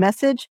of his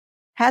message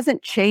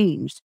hasn't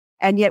changed.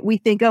 And yet we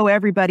think, oh,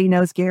 everybody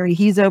knows Gary.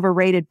 He's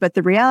overrated. But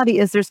the reality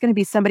is there's going to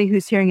be somebody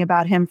who's hearing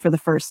about him for the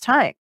first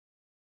time.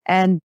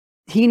 And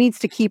he needs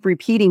to keep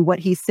repeating what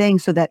he's saying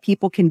so that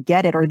people can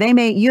get it. Or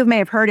you may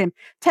have heard him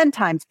 10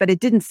 times, but it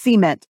didn't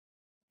cement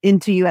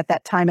into you at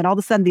that time. And all of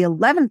a sudden, the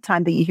 11th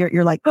time that you hear it,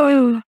 you're like,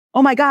 oh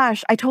my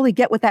gosh, I totally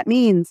get what that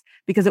means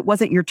because it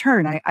wasn't your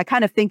turn. I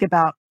kind of think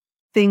about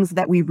things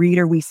that we read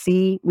or we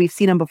see. We've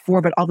seen them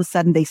before, but all of a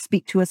sudden they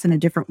speak to us in a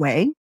different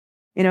way.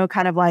 You know,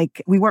 kind of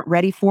like we weren't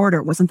ready for it or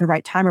it wasn't the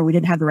right time or we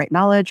didn't have the right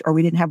knowledge or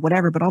we didn't have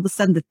whatever. But all of a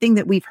sudden, the thing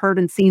that we've heard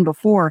and seen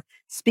before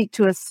speaks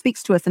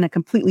to us in a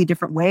completely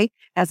different way,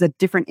 has a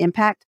different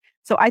impact.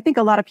 So I think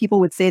a lot of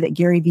people would say that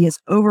Gary Vee is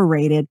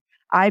overrated.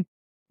 I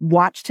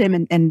watched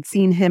him and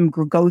seen him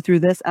go through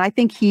this. And I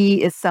think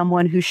he is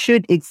someone who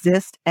should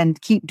exist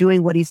and keep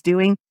doing what he's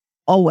doing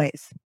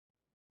always.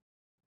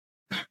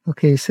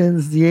 Okay,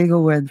 since Diego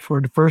went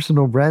for the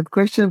personal brand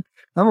question,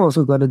 I'm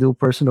also going to do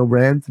personal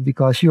brand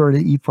because you're the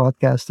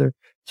e-podcaster.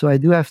 So I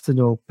do have to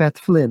know, Pat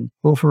Flynn,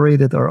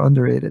 overrated or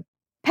underrated?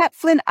 Pat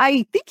Flynn,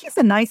 I think he's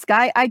a nice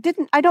guy. I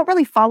don't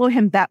really follow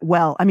him that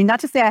well. I mean, not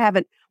to say I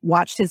haven't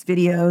watched his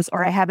videos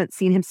or I haven't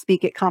seen him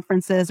speak at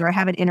conferences or I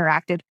haven't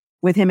interacted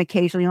with him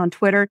occasionally on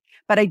Twitter,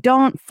 but I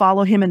don't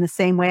follow him in the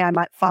same way I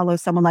might follow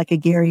someone like a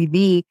Gary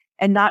Vee,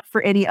 and not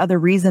for any other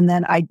reason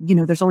than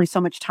there's only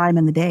so much time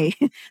in the day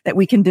that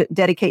we can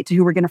dedicate to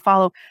who we're going to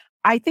follow.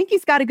 I think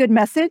he's got a good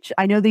message.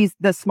 I know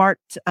the smart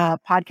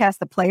podcast,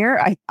 The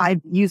Player.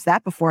 I've used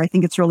that before. I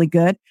think it's really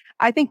good.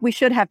 I think we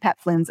should have Pat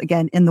Flynn's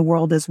again in the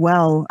world as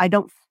well.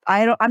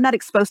 I'm not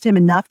exposed to him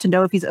enough to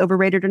know if he's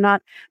overrated or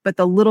not, but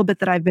the little bit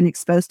that I've been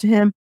exposed to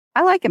him,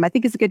 I like him. I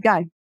think he's a good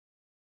guy.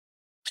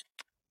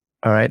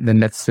 All right, then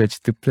let's switch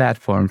to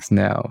platforms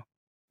now.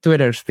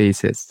 Twitter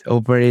Spaces,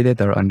 overrated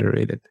or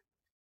underrated?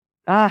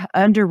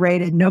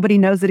 Underrated. Nobody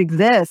knows it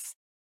exists.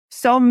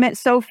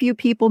 So few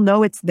people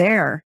know it's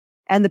there.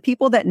 And the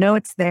people that know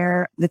it's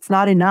there, it's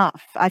not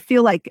enough. I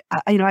feel like,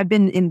 I've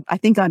been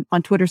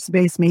on Twitter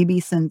Space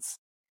maybe since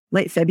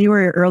late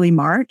February or early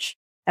March.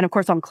 And of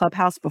course on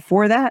Clubhouse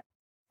before that.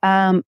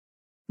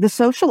 The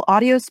social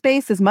audio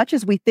space, as much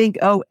as we think,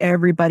 oh,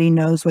 everybody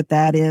knows what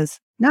that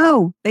is.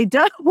 No, they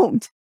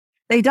don't.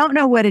 They don't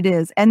know what it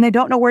is and they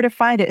don't know where to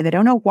find it. They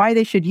don't know why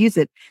they should use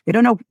it. They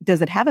don't know,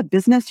 does it have a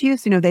business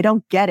use? They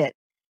don't get it.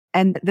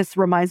 And this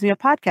reminds me of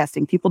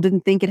podcasting. People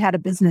didn't think it had a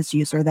business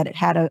use or that it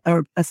had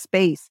a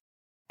space.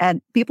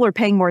 And people are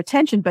paying more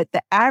attention, but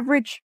the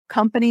average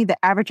company, the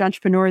average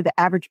entrepreneur, the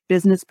average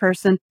business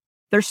person,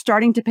 they're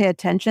starting to pay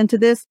attention to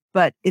this,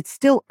 but it's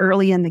still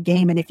early in the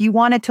game. And if you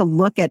wanted to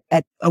look at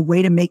a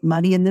way to make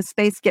money in this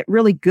space, get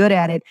really good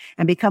at it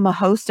and become a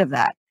host of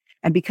that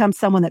and become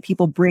someone that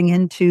people bring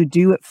in to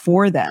do it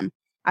for them.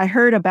 I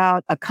heard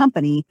about a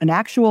company, an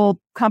actual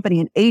company,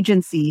 an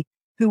agency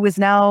who has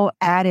now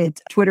added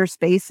Twitter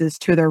Spaces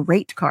to their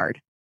rate card.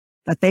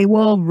 That they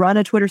will run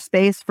a Twitter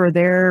space for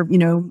their,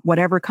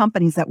 whatever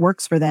companies that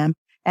works for them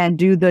and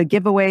do the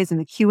giveaways and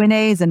the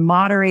Q&As and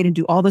moderate and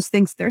do all those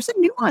things. There's a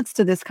nuance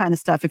to this kind of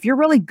stuff. If you're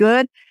really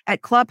good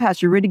at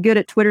Clubhouse, you're really good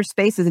at Twitter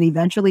Spaces and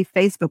eventually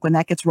Facebook when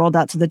that gets rolled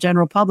out to the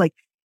general public,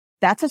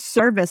 that's a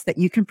service that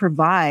you can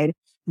provide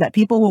that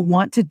people will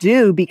want to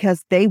do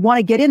because they want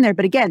to get in there.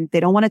 But again, they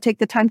don't want to take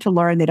the time to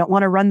learn. They don't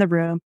want to run the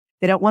room.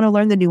 They don't want to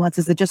learn the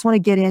nuances. They just want to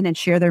get in and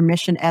share their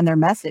mission and their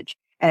message.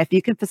 And if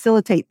you can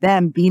facilitate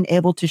them being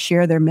able to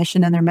share their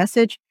mission and their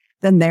message,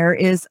 then there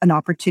is an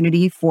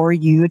opportunity for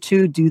you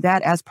to do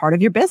that as part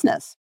of your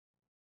business.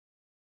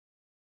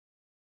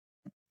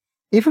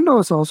 Even though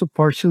it's also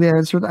partially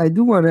answered, I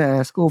do want to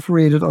ask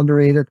overrated,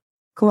 underrated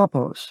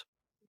Clubhouse.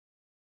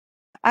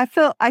 I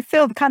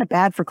feel kind of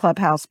bad for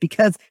Clubhouse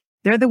because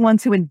they're the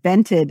ones who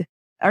invented,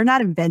 or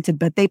not invented,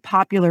 but they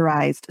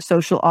popularized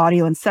social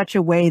audio in such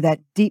a way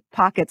that deep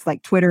pockets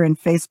like Twitter and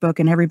Facebook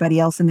and everybody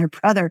else and their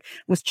brother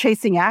was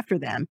chasing after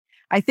them.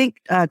 I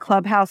think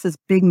Clubhouse's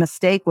big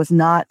mistake was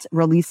not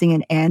releasing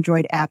an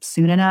Android app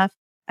soon enough.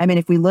 I mean,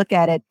 if we look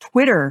at it,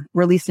 Twitter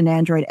released an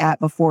Android app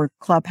before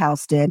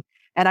Clubhouse did.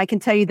 And I can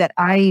tell you that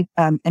I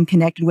am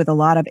connected with a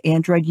lot of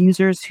Android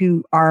users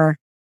who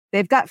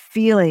they've got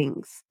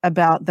feelings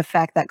about the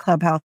fact that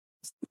Clubhouse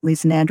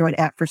released an Android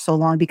app for so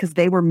long because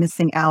they were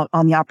missing out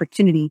on the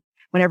opportunity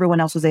when everyone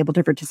else was able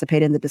to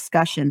participate in the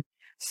discussion.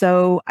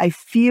 So I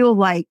feel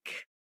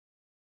like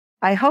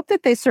I hope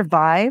that they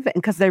survive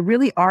because they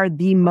really are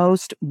the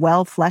most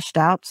well fleshed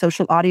out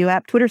social audio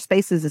app. Twitter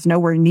Spaces is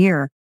nowhere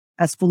near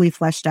as fully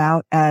fleshed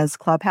out as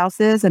Clubhouse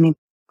is. I mean,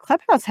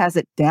 Clubhouse has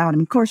it down.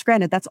 And of course,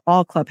 granted, that's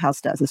all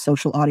Clubhouse does is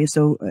social audio.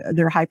 So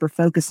they're hyper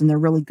focused and they're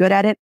really good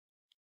at it.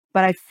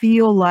 But I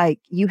feel like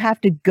you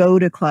have to go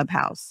to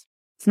Clubhouse.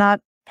 It's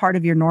not part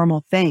of your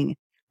normal thing.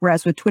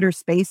 Whereas with Twitter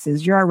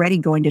Spaces, you're already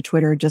going to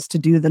Twitter just to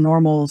do the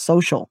normal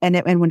social. And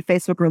when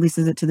Facebook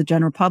releases it to the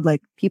general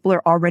public, people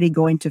are already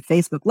going to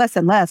Facebook, less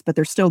and less, but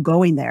they're still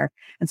going there.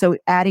 And so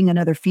adding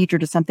another feature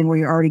to something where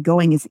you're already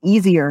going is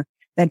easier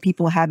than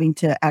people having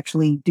to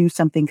actually do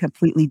something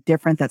completely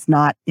different that's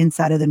not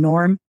inside of the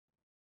norm.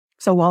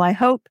 So while I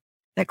hope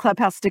that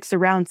Clubhouse sticks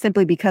around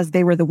simply because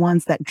they were the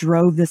ones that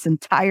drove this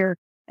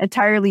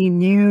entirely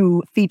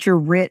new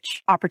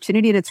feature-rich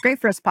opportunity, and it's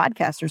great for us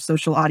podcasters,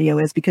 social audio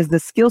is, because the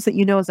skills that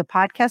you know as a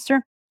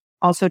podcaster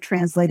also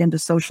translate into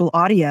social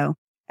audio.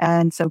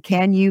 And so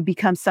can you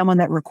become someone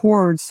that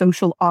records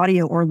social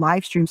audio or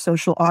live stream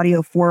social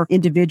audio for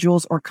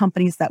individuals or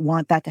companies that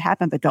want that to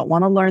happen, but don't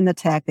want to learn the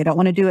tech? They don't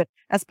want to do it.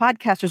 As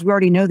podcasters, we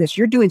already know this.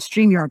 You're doing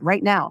StreamYard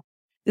right now.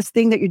 This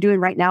thing that you're doing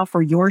right now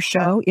for your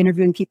show,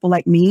 interviewing people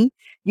like me,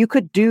 you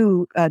could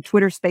do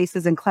Twitter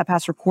Spaces and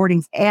Clubhouse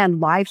recordings and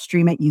live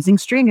stream it using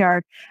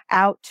StreamYard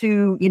out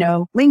to,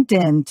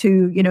 LinkedIn,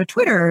 to,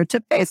 Twitter, to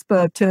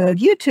Facebook, to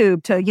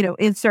YouTube, to,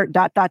 insert ...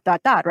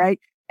 right?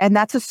 And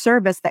that's a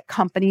service that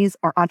companies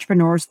or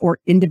entrepreneurs or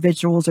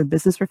individuals or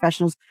business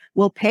professionals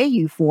will pay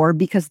you for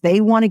because they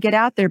want to get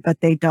out there,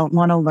 but they don't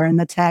want to learn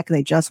the tech.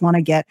 They just want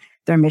to get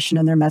their mission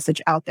and their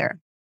message out there.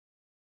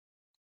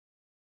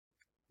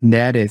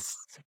 That is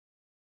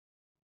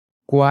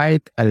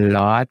quite a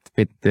lot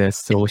with the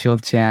social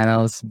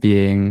channels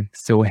being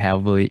so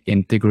heavily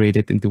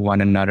integrated into one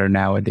another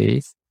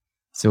nowadays.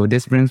 So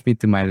this brings me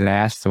to my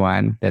last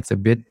one. That's a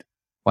bit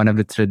one of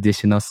the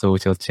traditional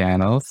social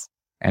channels,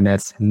 and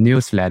that's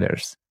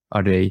newsletters.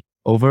 Are they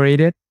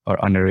overrated or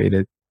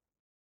underrated?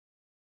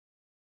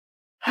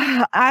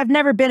 I've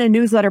never been a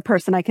newsletter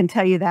person, I can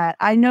tell you that.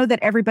 I know that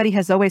everybody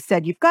has always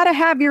said, you've got to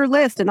have your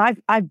list. And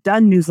I've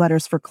done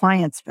newsletters for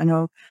clients,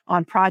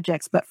 on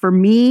projects. But for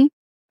me,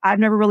 I've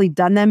never really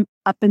done them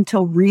up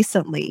until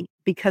recently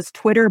because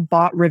Twitter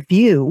bought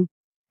Review,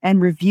 and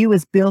Review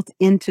is built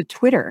into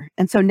Twitter.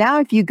 And so now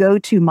if you go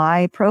to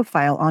my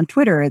profile on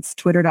Twitter, it's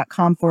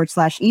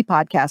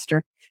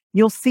twitter.com/epodcaster,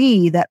 you'll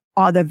see that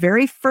the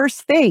very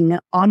first thing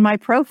on my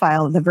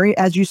profile,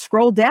 as you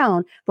scroll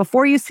down,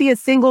 before you see a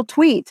single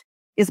tweet,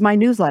 is my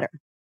newsletter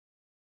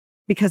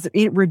because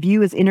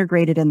Review is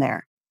integrated in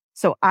there.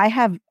 So I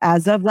have,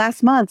 as of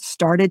last month,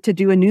 started to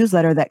do a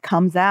newsletter that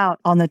comes out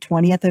on the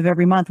 20th of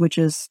every month, which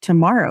is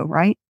tomorrow,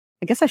 right?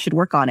 I guess I should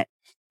work on it.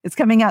 It's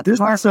coming out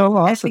tomorrow. This is so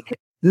awesome.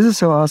 This is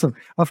so awesome.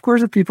 Of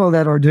course, the people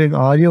that are doing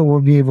audio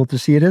won't be able to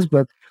see this,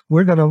 but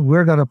we're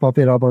gonna pop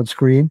it up on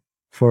screen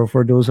for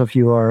those of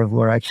you who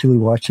are actually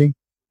watching,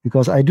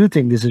 because I do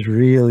think this is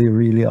really,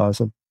 really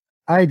awesome.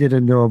 I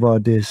didn't know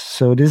about this,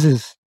 so this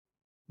is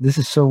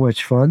so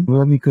much fun.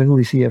 Let me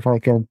quickly see if I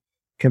can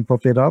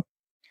pop it up.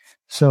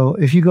 So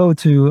if you go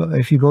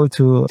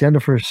to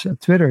Jennifer's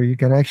Twitter, you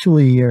can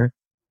actually hear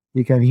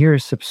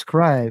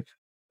subscribe.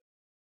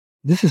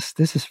 This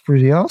is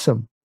pretty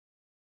awesome.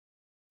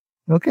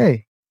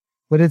 Okay,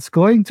 but it's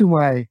going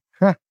to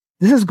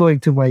this is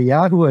going to my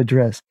Yahoo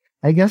address.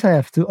 I guess I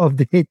have to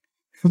update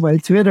my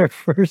Twitter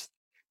first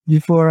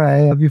before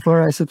I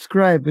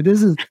subscribe. But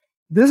this is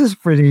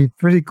pretty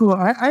cool.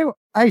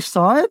 I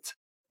saw it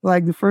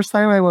like the first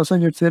time I was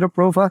on your Twitter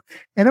profile,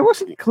 and it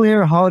wasn't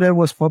clear how that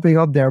was popping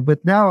up there.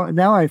 But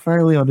now I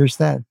finally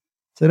understand.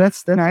 So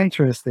that's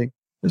interesting.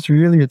 That's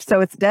really interesting.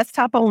 So it's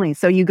desktop only.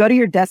 So you go to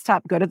your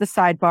desktop, go to the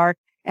sidebar,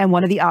 and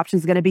one of the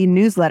options is going to be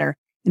newsletter.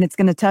 And it's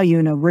going to tell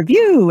you,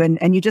 review,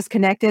 and you just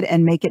connect it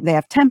and make it. They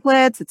have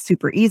templates. It's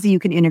super easy. You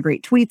can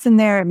integrate tweets in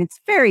there. I mean,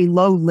 it's very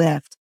low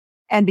lift.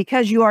 And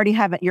because you already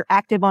have it, you're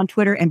active on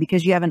Twitter, and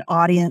because you have an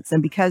audience,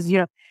 and because,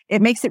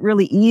 it makes it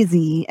really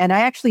easy. And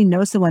I actually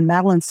know someone,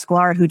 Madeline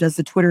Sklar, who does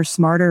the Twitter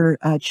Smarter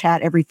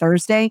chat every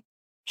Thursday.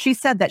 She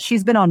said that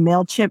she's been on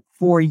MailChimp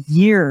for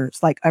years,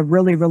 like a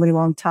really, really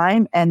long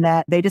time, and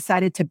that they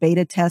decided to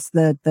beta test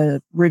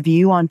the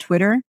review on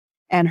Twitter.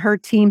 And her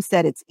team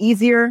said it's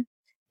easier,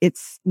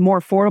 it's more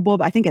affordable.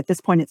 I think at this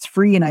point it's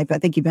free, and I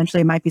think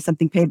eventually it might be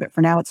something paid, but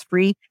for now it's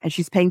free, and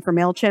she's paying for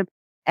MailChimp.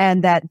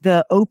 And that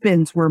the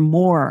opens were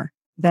more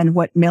than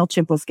what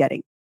MailChimp was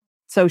getting.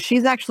 So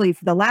she's actually,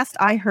 the last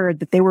I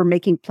heard, that they were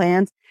making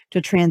plans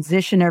to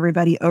transition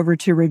everybody over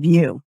to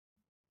review.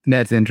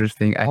 That's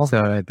interesting. I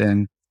saw it,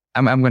 and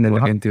I'm going to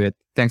look into it.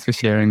 Thanks for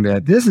sharing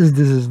that. This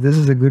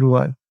is a good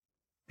one.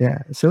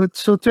 Yeah. So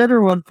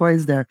Twitter 1.0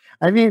 is there.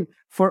 I mean,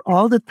 for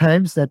all the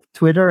times that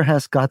Twitter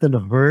has gotten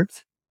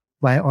hurt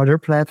by other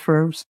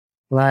platforms,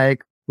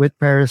 like with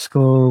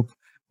Periscope,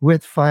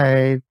 with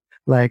Five,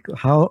 like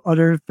how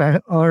other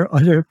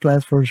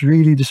platforms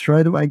really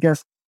destroyed them, I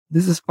guess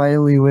this is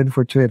finally a win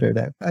for Twitter.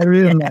 Then I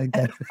really like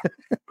that.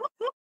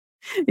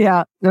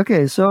 Yeah.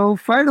 Okay, so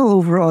final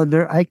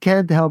over-under. I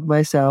can't help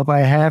myself. I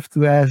have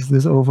to ask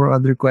this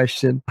over-under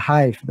question. The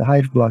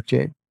Hive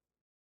blockchain.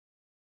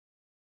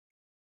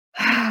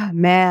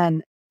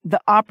 Man,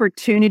 the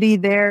opportunity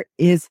there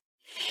is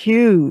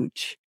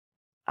huge.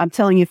 I'm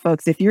telling you,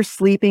 folks, if you're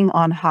sleeping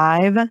on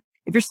Hive,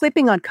 if you're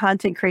sleeping on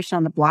content creation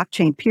on the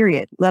blockchain,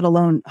 period, let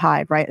alone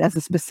Hive, right, as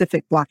a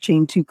specific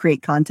blockchain to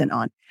create content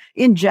on.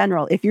 In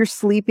general, if you're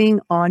sleeping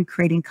on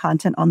creating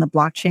content on the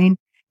blockchain,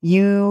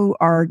 you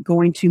are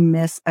going to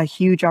miss a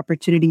huge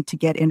opportunity to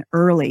get in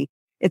early.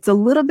 It's a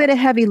little bit of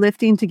heavy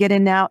lifting to get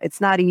in now. It's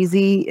not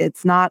easy.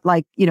 It's not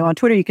like, on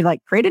Twitter, you can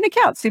create an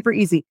account, super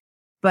easy,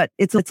 but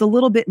it's a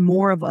little bit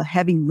more of a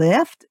heavy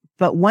lift.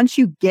 But once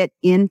you get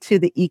into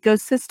the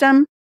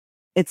ecosystem,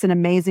 it's an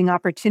amazing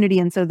opportunity.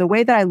 And so the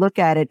way that I look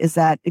at it is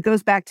that it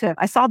goes back to,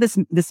 I saw this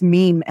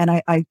meme, and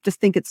I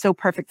just think it's so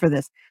perfect for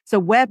this. So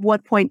Web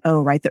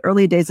 1.0, right? The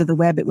early days of the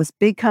web, it was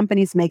big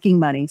companies making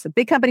money. So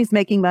big companies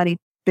making money,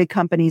 big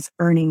companies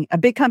earning,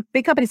 big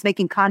companies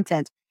making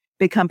content,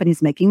 big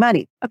companies making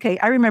money. Okay,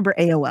 I remember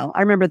AOL.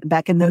 I remember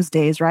back in those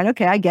days, right?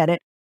 Okay, I get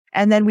it.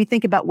 And then we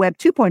think about Web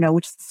 2.0,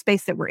 which is the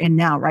space that we're in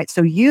now, right?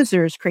 So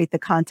users create the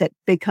content,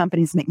 big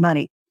companies make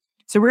money.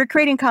 So we're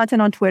creating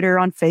content on Twitter,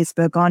 on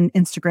Facebook, on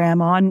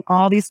Instagram, on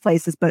all these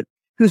places, but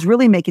who's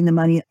really making the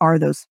money are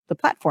the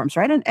platforms,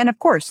 right? And of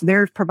course,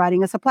 they're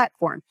providing us a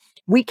platform.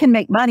 We can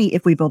make money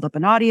if we build up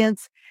an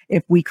audience,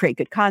 if we create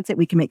good content,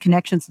 we can make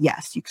connections.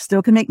 Yes, you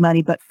still can make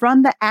money, but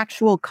from the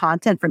actual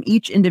content, from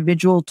each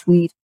individual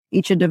tweet,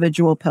 each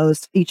individual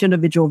post, each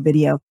individual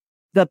video,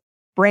 the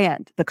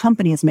brand, the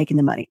company is making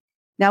the money.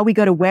 Now we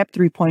go to Web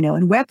 3.0,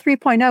 and Web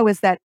 3.0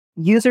 is that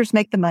users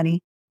make the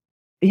money.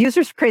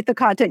 Users create the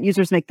content,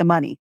 users make the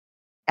money.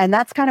 And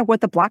that's kind of what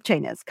the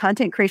blockchain is.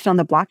 Content creation on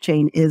the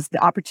blockchain is the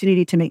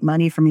opportunity to make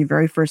money from your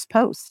very first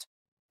post.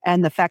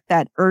 And the fact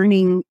that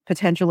earning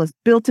potential is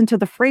built into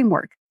the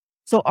framework.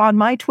 So on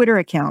my Twitter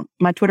account,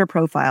 my Twitter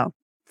profile,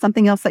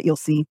 something else that you'll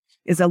see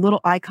is a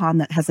little icon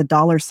that has a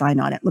dollar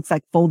sign on it. Looks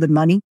like folded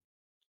money.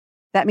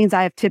 That means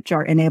I have tip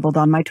jar enabled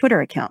on my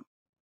Twitter account.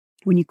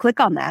 When you click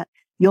on that,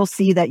 you'll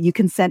see that you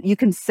can send me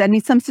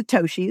some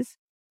Satoshis.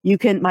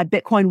 My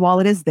Bitcoin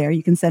wallet is there.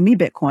 You can send me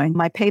Bitcoin.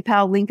 My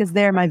PayPal link is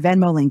there. My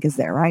Venmo link is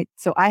there, right?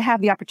 So I have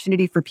the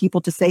opportunity for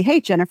people to say,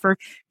 hey, Jennifer,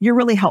 you're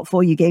really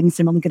helpful. You gave me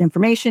some really good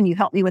information. You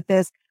helped me with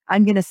this.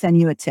 I'm going to send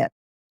you a tip.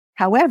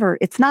 However,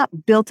 it's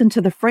not built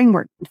into the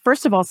framework.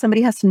 First of all,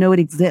 somebody has to know it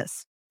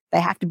exists.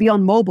 They have to be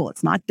on mobile.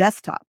 It's not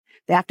desktop.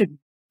 They have to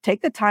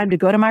take the time to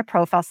go to my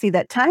profile, see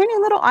that tiny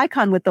little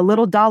icon with the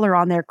little dollar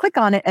on there, click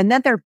on it, and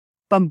then they're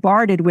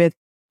bombarded with,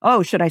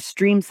 oh, should I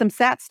stream some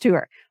sats to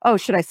her? Oh,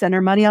 should I send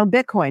her money on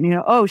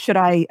Bitcoin? Oh, should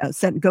I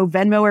go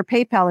Venmo or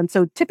PayPal? And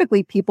so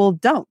typically people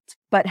don't.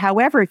 But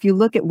however, if you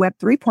look at Web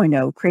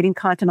 3.0, creating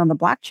content on the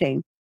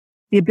blockchain,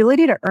 the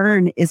ability to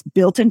earn is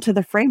built into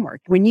the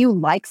framework. When you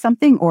like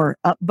something or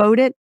upvote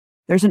it,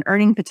 there's an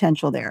earning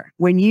potential there.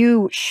 When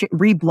you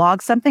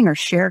reblog something or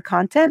share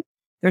content,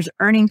 there's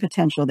earning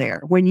potential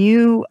there. When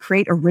you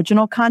create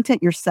original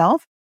content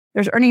yourself,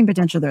 there's earning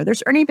potential there.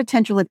 There's earning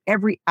potential in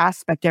every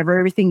aspect of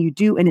everything you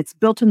do, and it's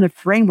built in the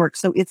framework.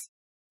 So it's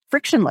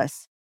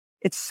frictionless.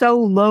 It's so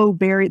low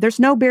barrier. There's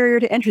no barrier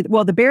to entry.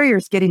 Well, the barrier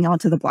is getting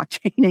onto the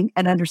blockchain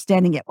and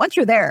understanding it. Once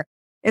you're there,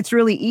 it's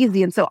really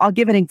easy. And so I'll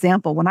give an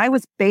example. When I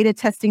was beta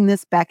testing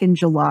this back in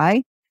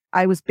July,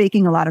 I was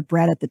baking a lot of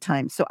bread at the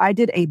time. So I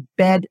did a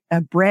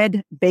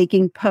bread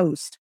baking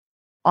post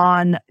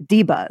on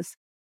Dbuzz,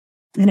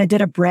 and I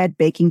did a bread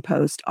baking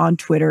post on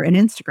Twitter and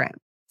Instagram.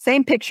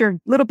 Same picture,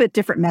 little bit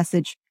different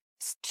message,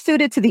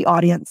 suited to the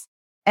audience.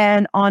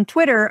 And on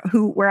Twitter,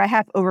 where I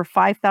have over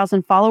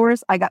 5,000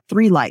 followers, I got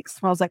 3 likes.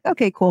 I was like,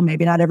 okay, cool.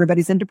 Maybe not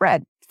everybody's into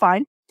bread.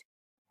 Fine.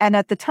 And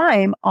at the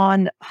time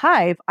on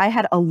Hive, I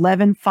had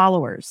 11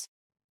 followers.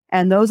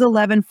 And those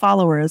 11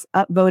 followers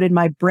upvoted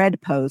my bread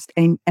post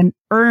and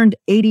earned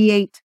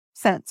 88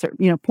 cents or,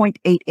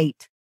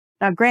 0.88.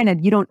 Now,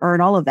 granted, you don't earn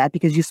all of that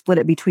because you split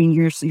it between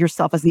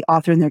yourself as the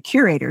author and their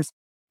curators.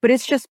 but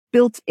it's just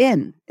built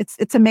in.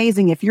 It's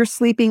amazing. If you're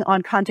sleeping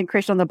on content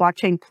creation on the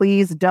blockchain,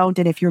 please don't.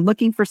 And if you're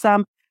looking for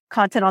some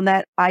content on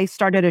that, I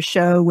started a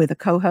show with a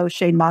co-host,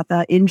 Shane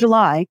Mata, in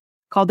July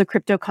called the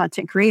Crypto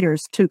Content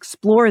Creators to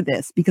explore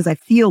this, because I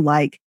feel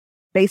like,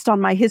 based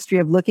on my history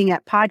of looking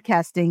at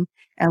podcasting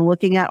and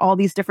looking at all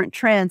these different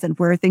trends and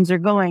where things are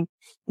going,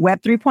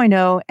 Web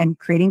 3.0 and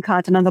creating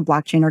content on the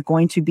blockchain are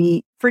going to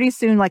be pretty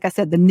soon. Like I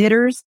said, the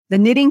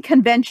knitting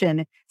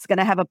convention is going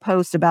to have a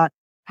post about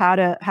how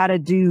to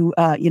do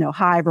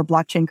Hive or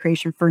blockchain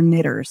creation for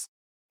knitters,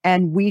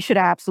 and we should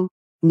absolutely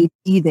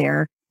be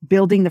there,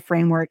 building the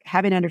framework,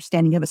 having an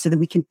understanding of it, so that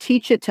we can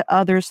teach it to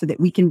others, so that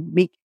we can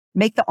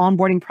make the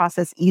onboarding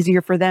process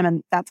easier for them.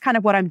 And that's kind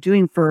of what I'm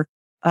doing for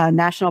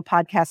National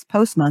Podcast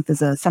Post Month.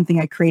 Is something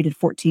I created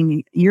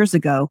 14 years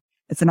ago.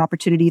 It's an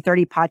opportunity,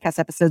 30 podcast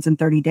episodes in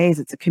 30 days.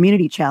 It's a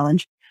community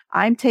challenge.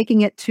 I'm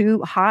taking it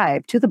to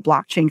Hive, to the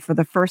blockchain, for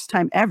the first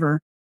time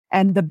ever.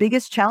 And the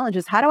biggest challenge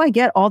is, how do I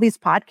get all these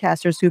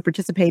podcasters who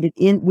participated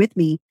with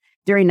me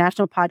during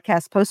National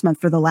Podcast Post Month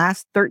for the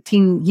last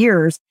 13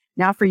 years,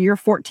 now for year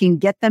 14,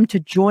 get them to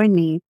join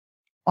me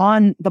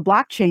on the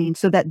blockchain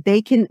so that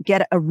they can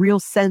get a real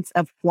sense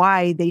of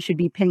why they should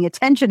be paying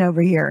attention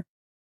over here.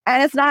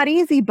 And it's not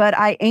easy, but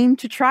I aim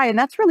to try. And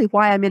that's really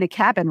why I'm in a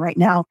cabin right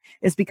now,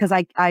 is because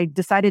I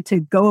decided to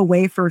go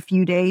away for a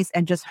few days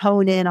and just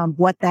hone in on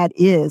what that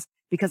is,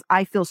 because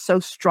I feel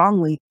so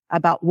strongly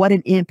about what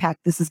an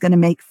impact this is going to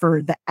make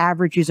for the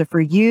average user,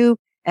 for you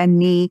and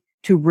me,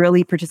 to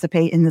really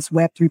participate in this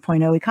Web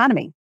 3.0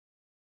 economy.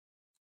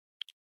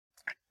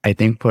 I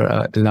think for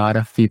a lot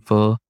of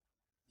people,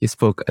 you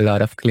spoke a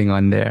lot of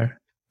Klingon there,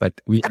 but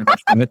we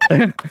understand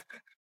it.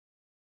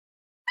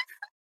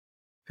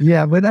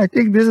 Yeah, but I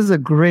think this is a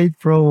great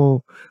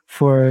promo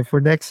for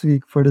next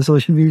week for the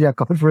social media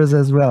conference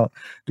as well.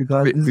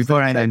 Because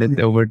Before I hand it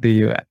over to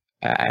you,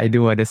 I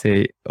do want to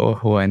say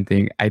one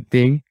thing. I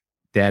think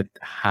that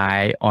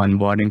high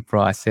onboarding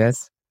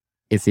process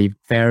is a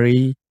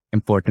very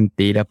important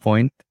data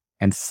point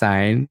and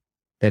sign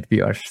that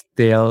we are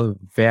still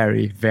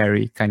very,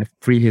 very kind of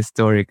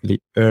prehistorically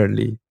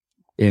early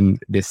in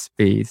this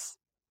space.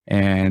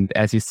 And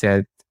as you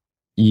said,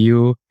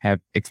 you have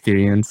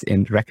experience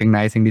in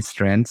recognizing these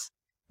trends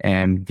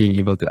and being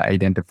able to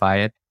identify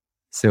it.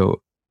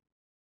 So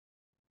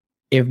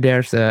if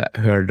there's a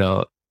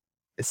hurdle,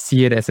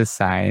 see it as a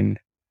sign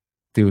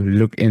to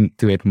look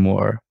into it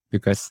more,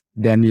 because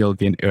then you'll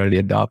be an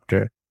early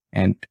adopter.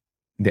 And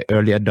the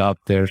early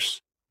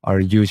adopters are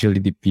usually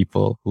the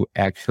people who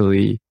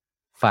actually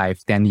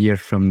 5-10 years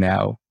from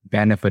now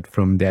benefit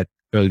from that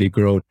early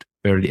growth,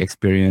 early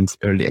experience,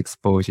 early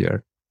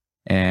exposure.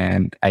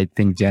 And I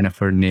think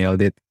Jennifer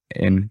nailed it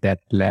in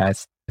that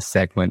last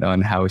segment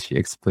on how she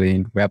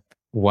explained Web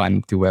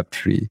 1 to Web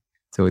 3.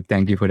 So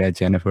thank you for that,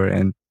 Jennifer.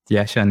 And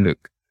yeah,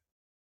 Jean-Luc.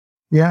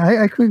 Yeah,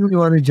 I quickly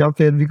want to jump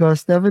in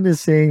because Stefan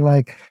is saying,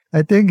 like,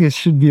 I think it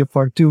should be a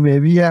part 2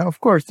 maybe. Yeah, of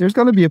course, there's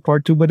going to be a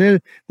part 2, but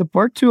the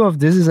part 2 of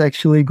this is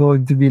actually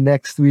going to be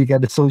next week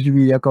at the Social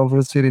Media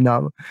Conference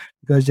Suriname,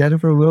 because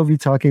Jennifer will be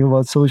talking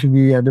about social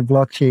media and the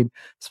blockchain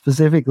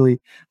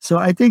specifically. So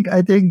I think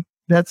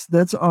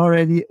that's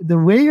already the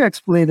way you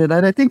explained it.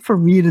 And I think for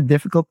me, the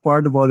difficult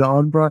part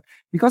about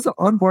because the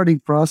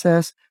onboarding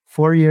process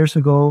 4 years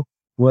ago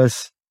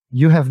was,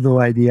 you have no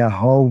idea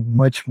how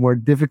much more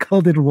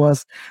difficult it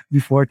was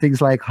before things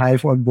like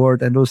Hive on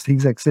board and those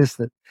things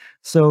existed.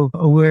 So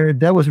where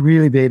that was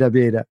really beta.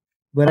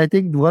 But I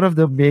think one of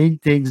the main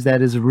things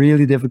that is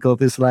really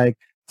difficult is like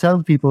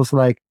telling people,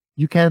 like,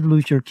 you can't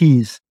lose your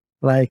keys.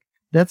 Like,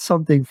 that's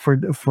something for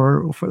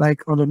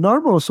like on a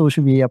normal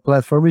social media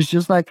platform, it's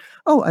just like,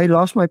 oh, I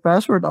lost my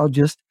password. I'll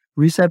just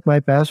reset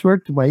my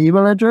password to my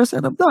email address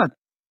and I'm done.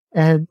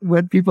 And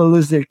when people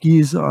lose their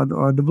keys on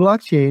the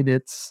blockchain,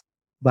 it's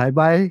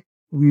bye-bye.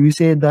 We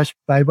say in Dutch,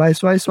 bye-bye,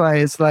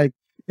 swai. It's like,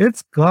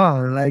 it's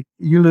gone. Like,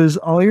 you lose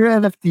all your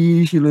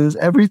NFTs, you lose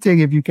everything.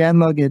 If you can't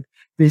log in,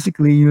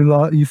 basically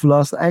you've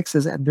lost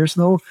access, and there's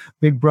no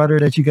big brother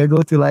that you can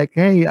go to like,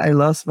 hey, I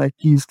lost my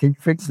keys. Can you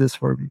fix this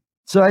for me?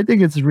 So I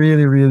think it's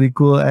really, really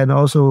cool. And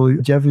also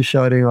Jeff is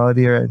shouting out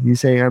here and he's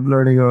saying, I'm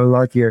learning a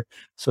lot here.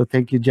 So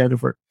thank you,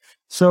 Jennifer.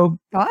 So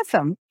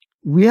awesome.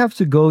 We have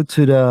to go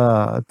to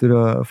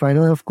the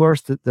final, of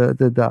course,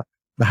 the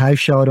Hive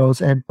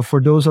shoutouts. And for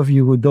those of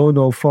you who don't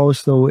know,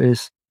 Fausto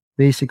is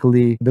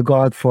basically the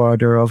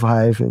godfather of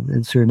Hive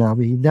in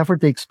Suriname. He never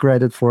takes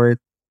credit for it,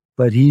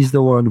 but he's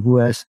the one who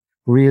has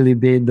really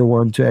been the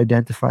one to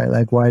identify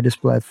like why this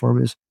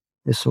platform is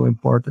so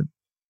important.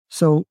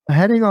 So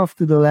heading off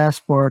to the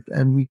last part,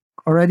 and we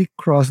already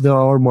crossed the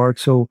hour mark,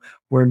 so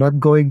we're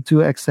not going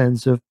too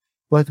extensive.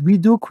 But we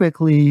do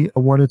quickly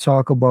want to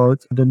talk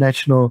about the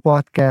National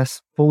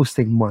Podcast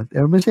Posting Month.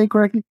 Am I saying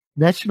correctly?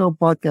 National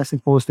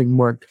Podcasting Posting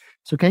Month.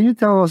 So can you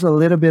tell us a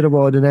little bit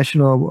about the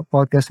National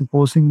Podcast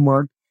Posting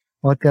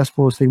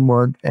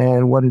Month,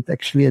 and what it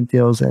actually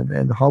entails,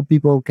 and how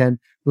people can,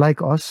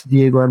 like us,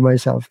 Diego and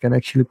myself, can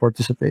actually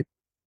participate?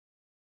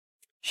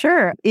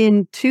 Sure.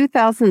 In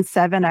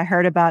 2007, I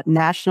heard about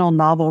National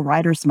Novel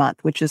Writers Month,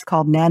 which is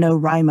called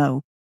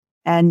NaNoWriMo.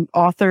 and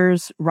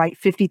authors write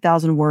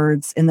 50,000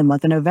 words in the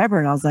month of November.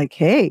 And I was like,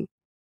 hey,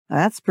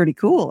 that's pretty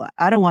cool.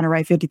 I don't want to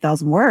write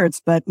 50,000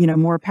 words, but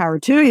more power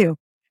to you.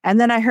 And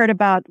then I heard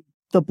about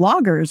the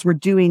bloggers were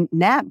doing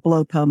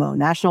NABLOPOMO,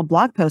 National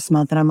Blog Post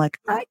Month. And I'm like,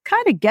 I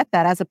kind of get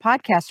that. As a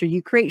podcaster,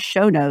 you create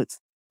show notes.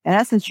 In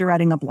essence, you're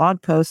writing a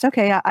blog post.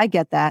 Okay, I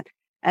get that.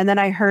 And then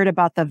I heard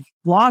about the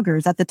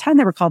vloggers. At the time,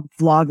 they were called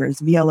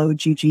vloggers,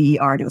 VLOGGER.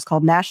 And it was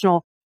called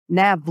National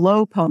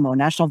NABLOPOMO,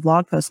 National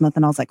Blog Post Month.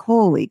 And I was like,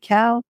 holy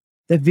cow,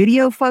 the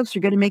video folks are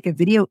going to make a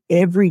video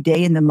every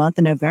day in the month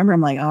of November.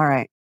 I'm like, all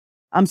right,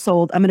 I'm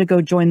sold. I'm going to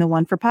go join the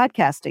one for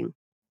podcasting.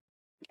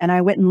 And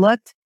I went and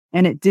looked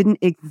and it didn't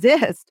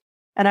exist.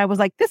 And I was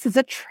like, this is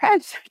a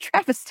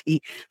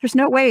travesty. There's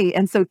no way.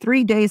 And so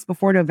 3 days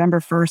before November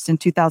 1st in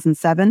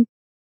 2007,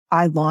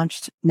 I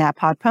launched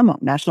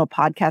NAPodPomo, National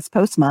Podcast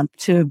Post Month,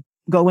 to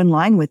go in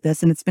line with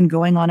this. And it's been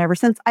going on ever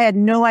since. I had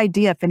no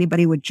idea if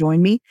anybody would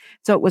join me.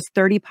 So it was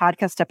 30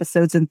 podcast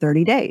episodes in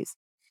 30 days.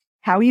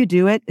 How you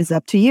do it is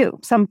up to you.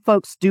 Some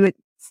folks do it,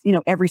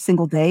 every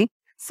single day.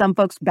 Some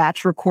folks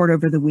batch record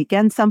over the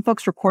weekend. Some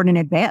folks record in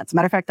advance.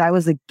 Matter of fact, I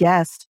was a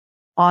guest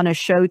on a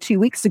show 2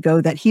 weeks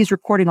ago that he's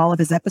recording all of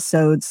his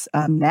episodes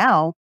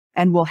now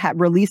and will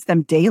release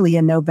them daily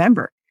in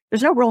November.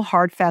 There's no real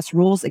hard, fast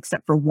rules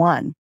except for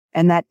one.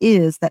 And that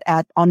is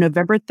that on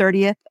November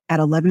 30th at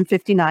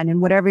 11:59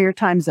 in whatever your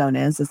time zone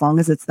is, as long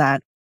as it's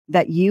that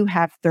you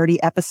have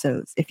 30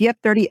 episodes. If you have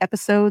 30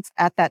 episodes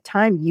at that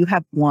time, you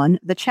have won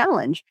the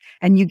challenge.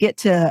 And you get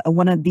to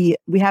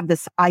we have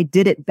this I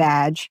did it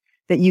badge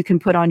that you can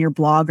put on your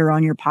blog or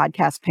on your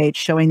podcast page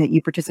showing that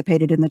you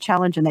participated in the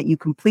challenge and that you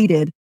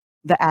completed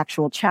the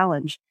actual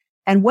challenge.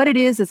 And what it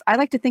is I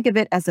like to think of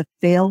it as a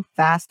fail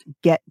fast,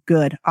 get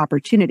good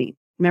opportunity.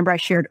 Remember, I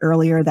shared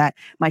earlier that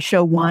my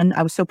show won.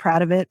 I was so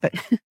proud of it, but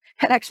it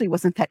actually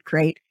wasn't that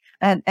great.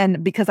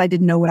 And because I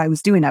didn't know what I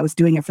was doing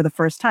it for the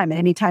first time. And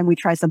anytime we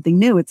try something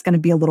new, it's going to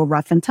be a little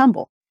rough and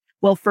tumble.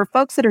 Well, for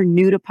folks that are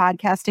new to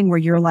podcasting, where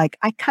you're like,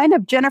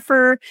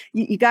 Jennifer,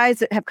 you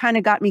guys have kind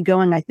of got me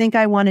going. I think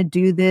I want to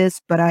do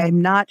this, but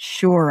I'm not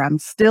sure. I'm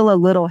still a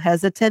little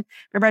hesitant.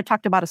 Remember, I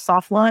talked about a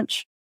soft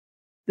launch?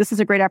 This is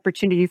a great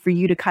opportunity for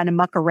you to kind of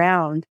muck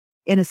around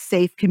in a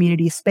safe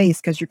community space,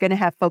 because you're going to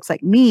have folks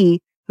like me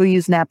who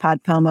use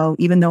NAPodPomo,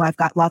 even though I've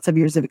got lots of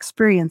years of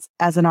experience,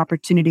 as an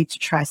opportunity to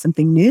try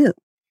something new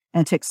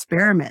and to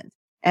experiment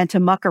and to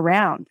muck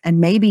around and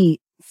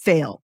maybe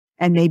fail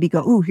and maybe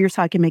go, ooh, here's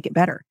how I can make it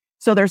better.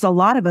 So there's a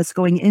lot of us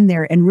going in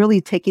there and really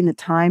taking the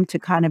time to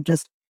kind of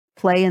just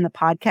play in the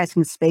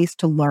podcasting space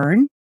to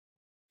learn,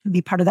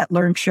 be part of that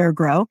learn, share,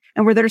 grow.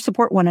 And we're there to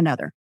support one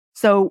another.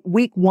 So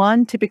week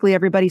one, typically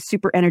everybody's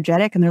super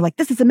energetic and they're like,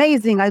 this is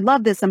amazing. I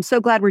love this. I'm so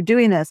glad we're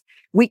doing this.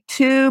 Week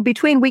two,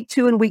 between week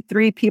 2 and week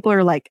 3, people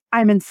are like,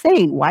 I'm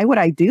insane. Why would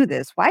I do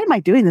this? Why am I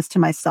doing this to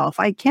myself?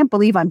 I can't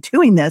believe I'm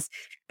doing this.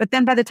 But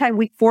then by the time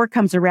week 4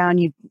 comes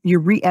around, you're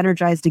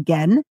re-energized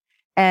again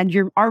and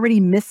you're already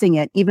missing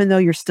it, even though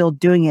you're still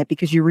doing it,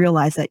 because you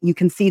realize that you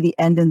can see the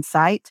end in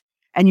sight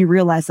and you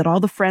realize that all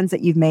the friends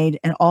that you've made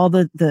and all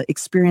the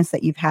experience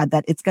that you've had,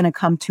 that it's going to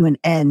come to an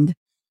end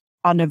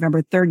on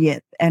November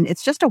 30th. And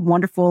it's just a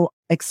wonderful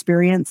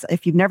experience.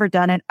 If you've never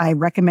done it, I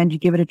recommend you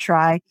give it a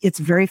try. It's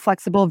very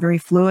flexible, very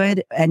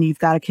fluid, and you've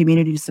got a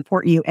community to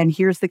support you. And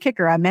here's the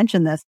kicker. I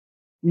mentioned this.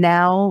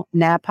 Now,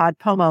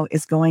 NAPodPomo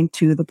is going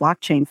to the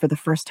blockchain for the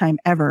first time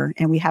ever.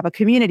 And we have a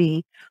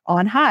community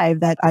on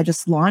Hive that I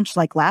just launched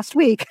like last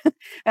week.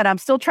 And I'm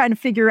still trying to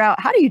figure out,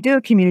 how do you do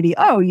a community?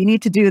 Oh, you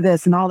need to do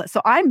this and all that.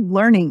 So I'm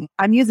learning.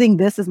 I'm using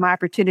this as my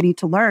opportunity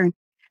to learn.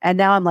 And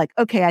now I'm like,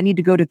 okay, I need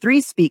to go to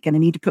 3Speak and I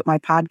need to put my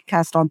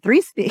podcast on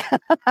 3Speak.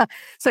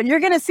 So you're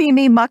going to see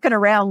me mucking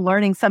around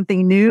learning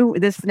something new,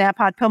 this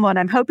NAPodPomo. And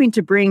I'm hoping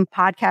to bring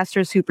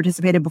podcasters who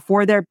participated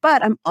before there.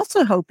 But I'm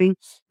also hoping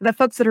that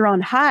folks that are on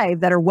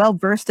Hive that are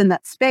well-versed in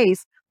that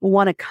space will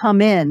want to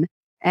come in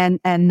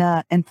and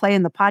play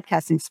in the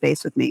podcasting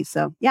space with me.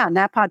 So yeah,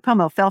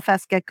 NAPodPomo, fail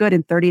fast, get good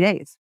in 30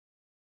 days.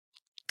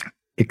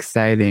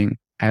 Exciting.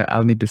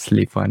 I'll need to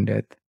sleep on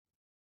that.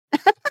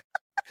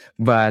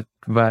 But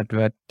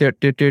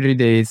 30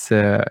 days,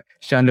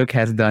 Jean-Luc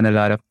has done a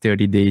lot of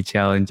 30-day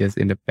challenges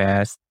in the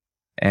past,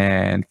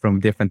 and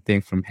from different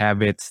things, from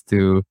habits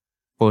to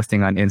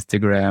posting on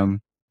Instagram.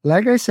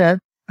 Like I said,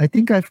 I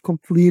think I've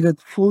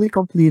fully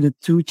completed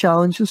 2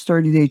 challenges,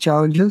 30-day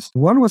challenges.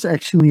 One was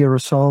actually a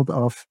result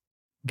of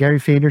Gary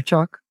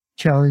Vaynerchuk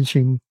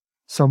challenging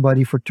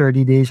somebody for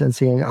 30 days and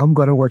saying, I'm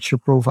going to watch your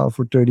profile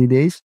for 30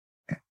 days.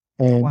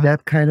 And wow.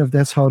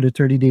 That's how the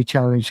 30-day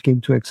challenge came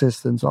to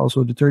existence.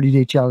 Also, the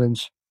 30-day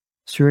challenge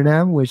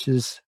Suriname, which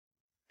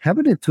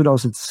happened in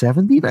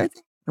 2017, I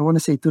think. I want to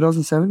say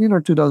 2017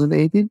 or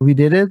 2018. We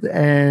did it,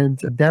 and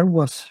that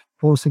was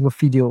posting a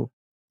video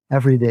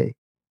every day.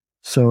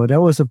 So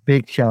that was a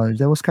big challenge.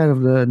 That was kind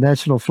of the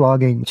national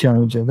vlogging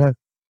challenge, and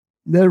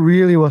that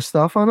really was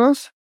tough on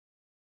us.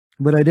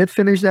 But I did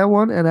finish that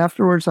one, and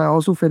afterwards I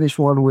also finished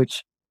one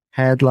which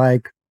had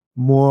like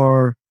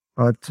more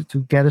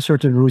to get a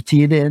certain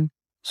routine in.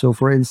 So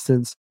for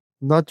instance,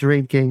 not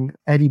drinking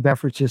any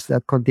beverages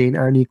that contain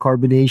any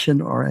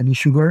carbonation or any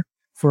sugar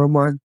for a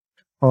month,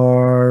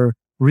 or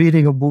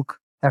reading a book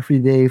every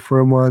day for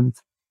a month,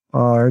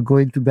 or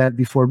going to bed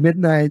before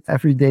midnight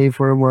every day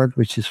for a month,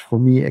 which is for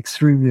me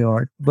extremely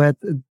hard. But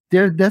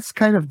there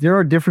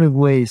are different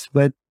ways.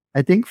 But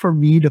I think for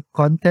me, the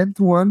content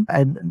one,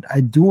 and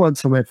I do want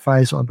some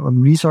advice on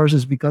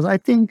resources, because I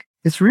think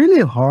it's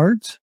really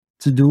hard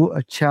to do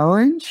a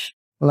challenge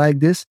like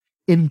this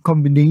in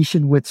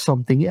combination with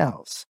something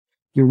else.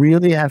 You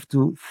really have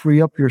to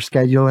free up your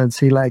schedule and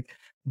say, like,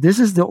 this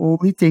is the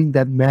only thing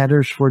that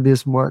matters for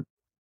this month,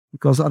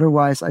 because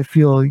otherwise I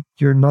feel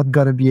you're not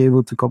going to be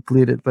able to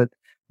complete it. But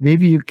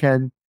maybe you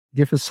can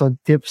give us some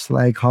tips,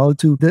 like how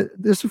to.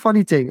 There's a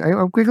funny thing.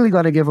 I'm quickly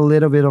going to give a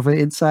little bit of an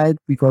insight,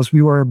 because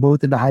we were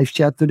both in the Hive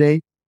chat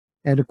today,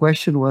 and the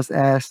question was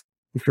asked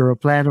if you're a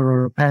planner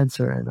or a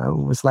pantser. And I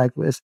was like,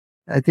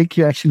 I think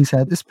you actually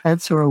said, is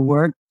pantser a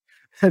word?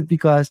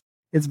 Because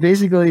it's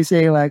basically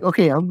saying, like,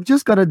 okay, I'm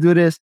just going to do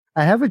this.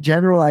 I have a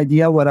general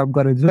idea what I'm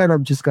going to do, and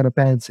I'm just going to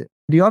pants it.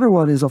 The other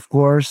one is, of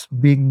course,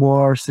 being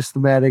more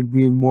systematic,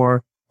 being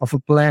more of a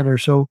planner.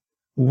 So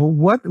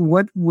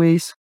what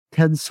ways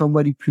can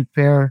somebody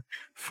prepare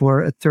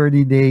for a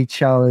 30-day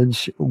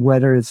challenge,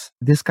 whether it's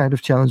this kind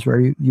of challenge where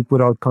you put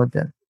out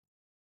content?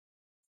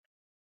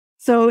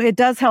 So it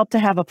does help to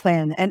have a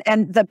plan.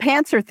 And the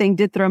pantser thing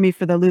did throw me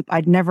for the loop.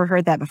 I'd never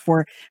heard that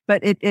before,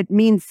 but it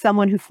means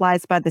someone who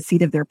flies by the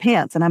seat of their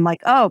pants. And I'm like,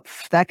 oh,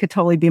 that could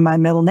totally be my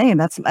middle name.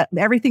 That's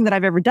everything that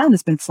I've ever done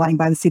has been flying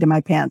by the seat of my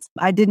pants.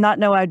 I did not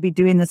know I'd be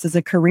doing this as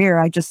a career.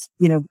 I just,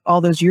 all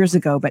those years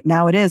ago, but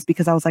now it is,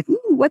 because I was like,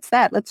 what's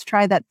that? Let's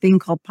try that thing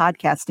called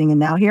podcasting. And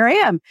now here I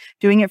am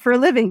doing it for a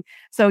living.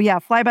 So yeah,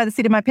 fly by the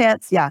seat of my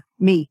pants. Yeah,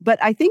 me. But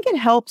I think it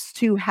helps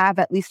to have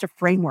at least a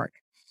framework.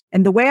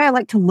 And the way I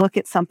like to look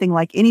at something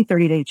like any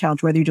 30-day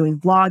challenge, whether you're doing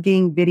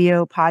vlogging,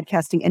 video,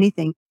 podcasting,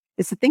 anything,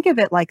 is to think of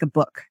it like a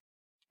book.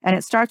 And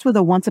it starts with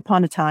a once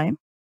upon a time,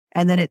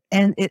 and then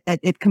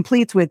it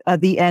completes with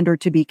the end or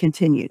to be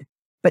continued.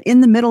 But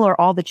in the middle are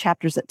all the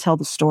chapters that tell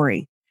the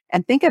story.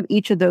 And think of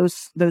each of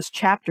those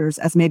chapters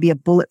as maybe a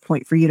bullet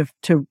point for you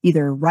to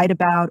either write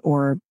about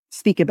or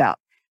speak about,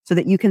 so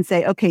that you can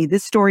say, okay,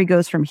 this story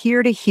goes from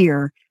here to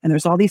here, and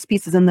there's all these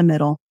pieces in the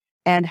middle.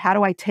 And how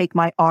do I take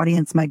my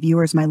audience, my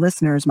viewers, my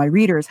listeners, my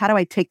readers, how do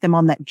I take them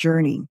on that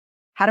journey?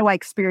 How do I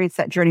experience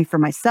that journey for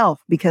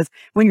myself? Because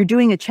when you're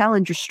doing a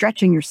challenge, you're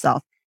stretching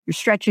yourself. You're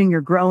stretching, you're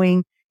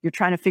growing, you're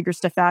trying to figure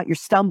stuff out, you're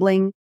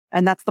stumbling.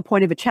 And that's the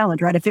point of a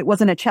challenge, right? If it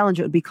wasn't a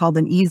challenge, it would be called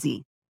an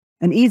easy.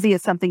 An easy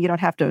is something you don't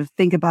have to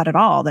think about at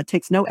all. That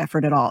takes no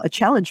effort at all. A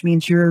challenge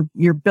means you're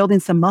building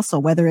some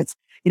muscle, whether it's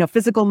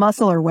physical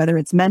muscle, or whether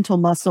it's mental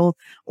muscle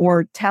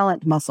or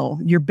talent muscle.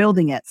 You're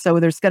building it. So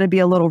there's going to be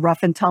a little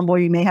rough and tumble.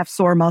 You may have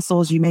sore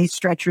muscles. You may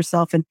stretch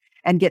yourself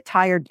and get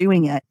tired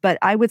doing it. But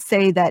I would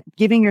say that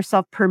giving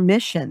yourself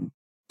permission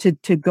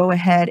to go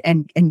ahead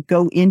and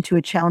go into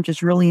a challenge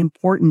is really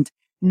important.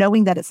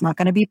 Knowing that it's not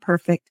going to be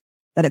perfect,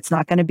 that it's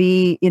not going to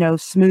be,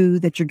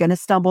 smooth, that you're going to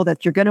stumble,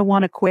 that you're going to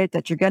want to quit,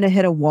 that you're going to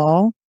hit a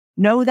wall.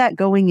 Know that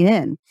going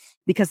in,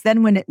 because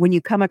then when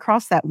you come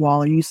across that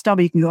wall or you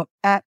stumble, you can go,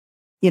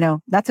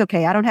 that's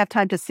okay. I don't have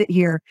time to sit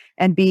here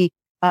and be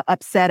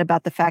upset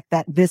about the fact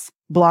that this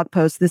blog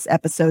post, this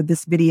episode,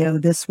 this video,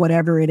 this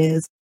whatever it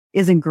is,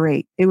 isn't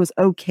great. It was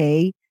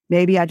okay.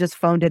 Maybe I just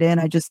phoned it in.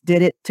 I just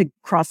did it to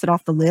cross it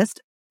off the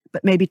list,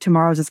 but maybe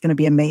tomorrow's is going to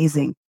be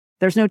amazing.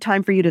 There's no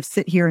time for you to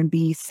sit here and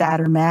be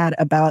sad or mad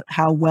about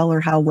how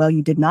well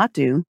you did not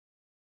do,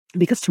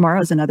 because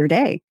tomorrow is another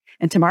day.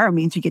 And tomorrow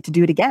means you get to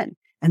do it again.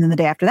 And then the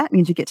day after that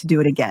means you get to do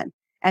it again.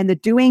 And the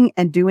doing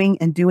and doing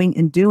and doing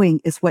and doing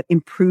is what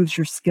improves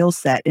your skill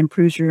set,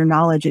 improves your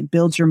knowledge, it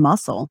builds your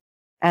muscle.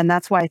 And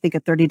that's why I think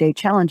a 30-day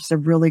challenge is a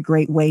really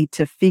great way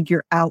to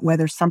figure out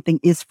whether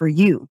something is for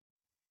you.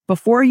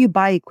 Before you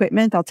buy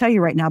equipment, I'll tell you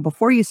right now,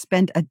 before you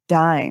spend a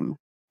dime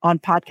on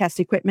podcast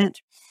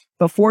equipment,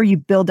 before you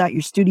build out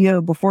your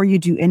studio, before you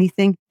do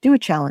anything, do a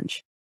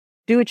challenge.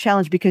 Do a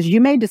challenge, because you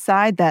may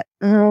decide that,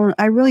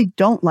 I really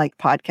don't like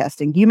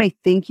podcasting. You may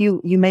think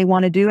you may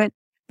want to do it,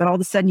 but all of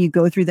a sudden you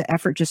go through the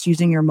effort just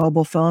using your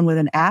mobile phone with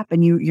an app,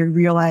 and you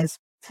realize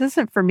this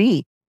isn't for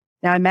me.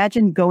 Now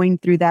imagine going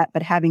through that,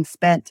 but having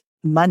spent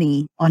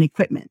money on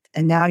equipment.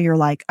 And now you're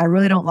like, I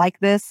really don't like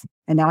this.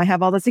 And now I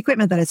have all this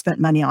equipment that I spent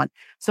money on.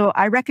 So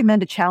I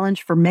recommend a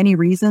challenge for many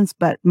reasons,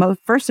 but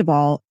first of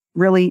all,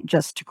 really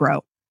just to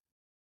grow.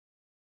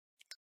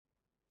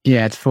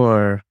 Yeah, it's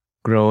for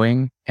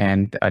growing,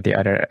 and at the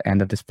other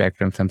end of the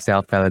spectrum, some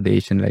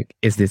self-validation, like,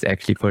 is this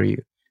actually for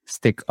you?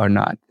 Stick or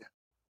not?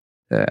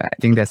 I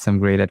think that's some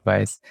great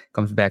advice.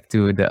 Comes back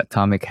to the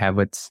Atomic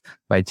Habits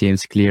by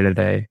James Clear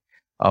that I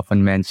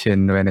often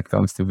mention when it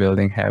comes to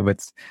building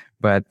habits.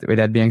 But with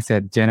that being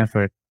said,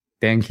 Jennifer,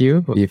 thank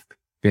you. We've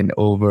been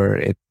over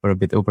it for a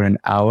bit over an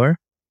hour.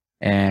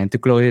 And to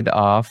close it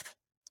off,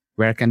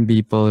 where can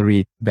people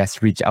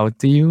best reach out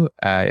to you?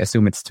 I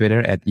assume it's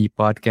Twitter at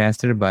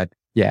ePodcaster, but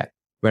yeah,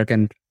 where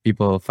can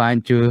people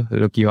find you,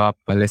 look you up,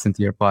 listen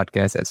to your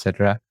podcast,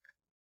 etc.?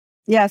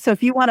 Yeah. So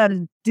if you want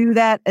to do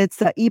that, it's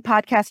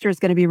ePodcaster is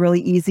going to be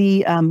really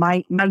easy.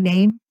 My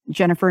name,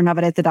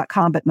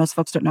 JenniferNavarrete.com, but most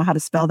folks don't know how to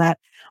spell that.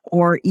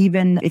 Or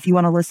even if you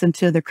want to listen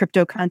to the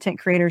Crypto Content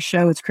Creators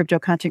show, it's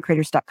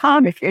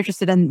cryptocontentcreators.com. If you're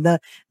interested in the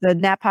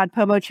NatPod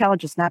Pomo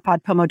challenge, it's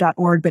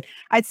natpodpomo.org. But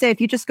I'd say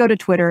if you just go to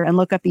Twitter and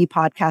look up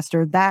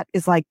ePodcaster, that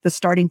is like the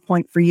starting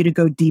point for you to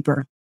go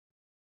deeper.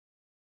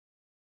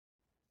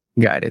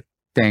 Got it.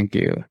 Thank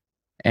you.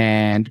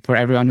 And for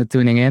everyone who's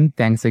tuning in,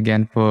 thanks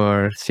again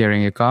for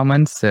sharing your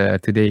comments.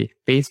 Today,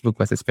 Facebook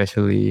was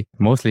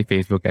mostly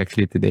Facebook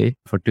actually today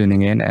for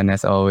tuning in. And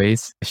as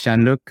always,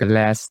 Jean-Luc,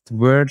 last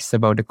words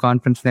about the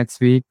conference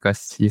next week,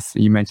 because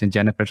you mentioned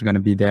Jennifer's going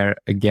to be there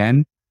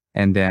again,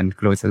 and then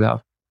close it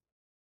off.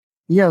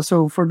 Yeah,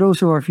 so for those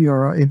who of you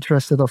are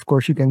interested, of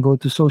course, you can go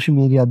to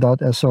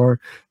socialmedia.sr to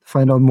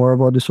find out more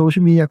about the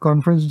social media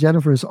conference.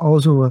 Jennifer is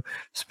also a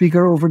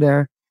speaker over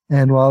there.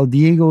 And while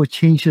Diego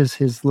changes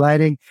his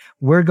lighting,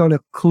 we're going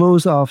to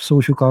close off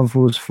Social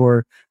Confoes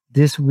for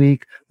this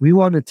week. We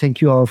want to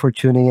thank you all for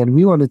tuning in.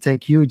 We want to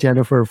thank you,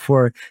 Jennifer,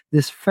 for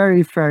this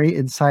very, very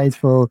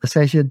insightful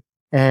session.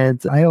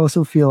 And I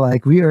also feel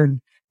like we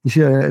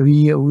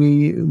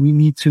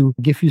need to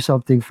give you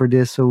something for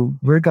this. So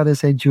we're going to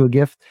send you a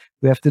gift.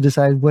 We have to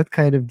decide what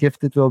kind of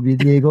gift it will be,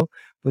 Diego.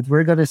 But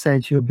we're going to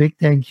send you a big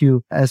thank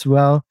you as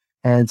well.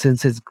 And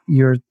since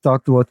you're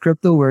talked about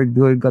crypto, we're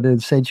going to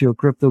send you a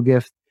crypto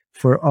gift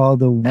for all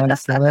the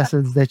wise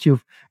lessons that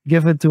you've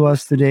given to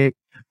us today.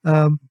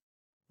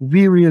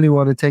 We really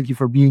want to thank you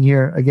for being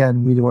here.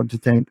 Again, we want to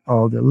thank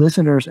all the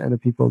listeners and the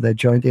people that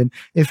joined in.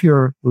 If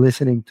you're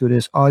listening to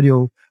this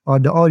audio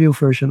on the audio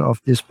version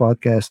of this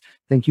podcast,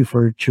 thank you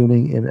for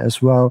tuning in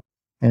as well.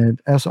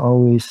 And as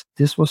always,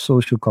 this was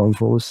Social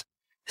Confoes.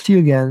 See you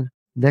again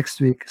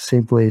next week,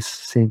 same place,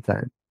 same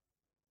time.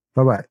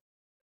 Bye-bye.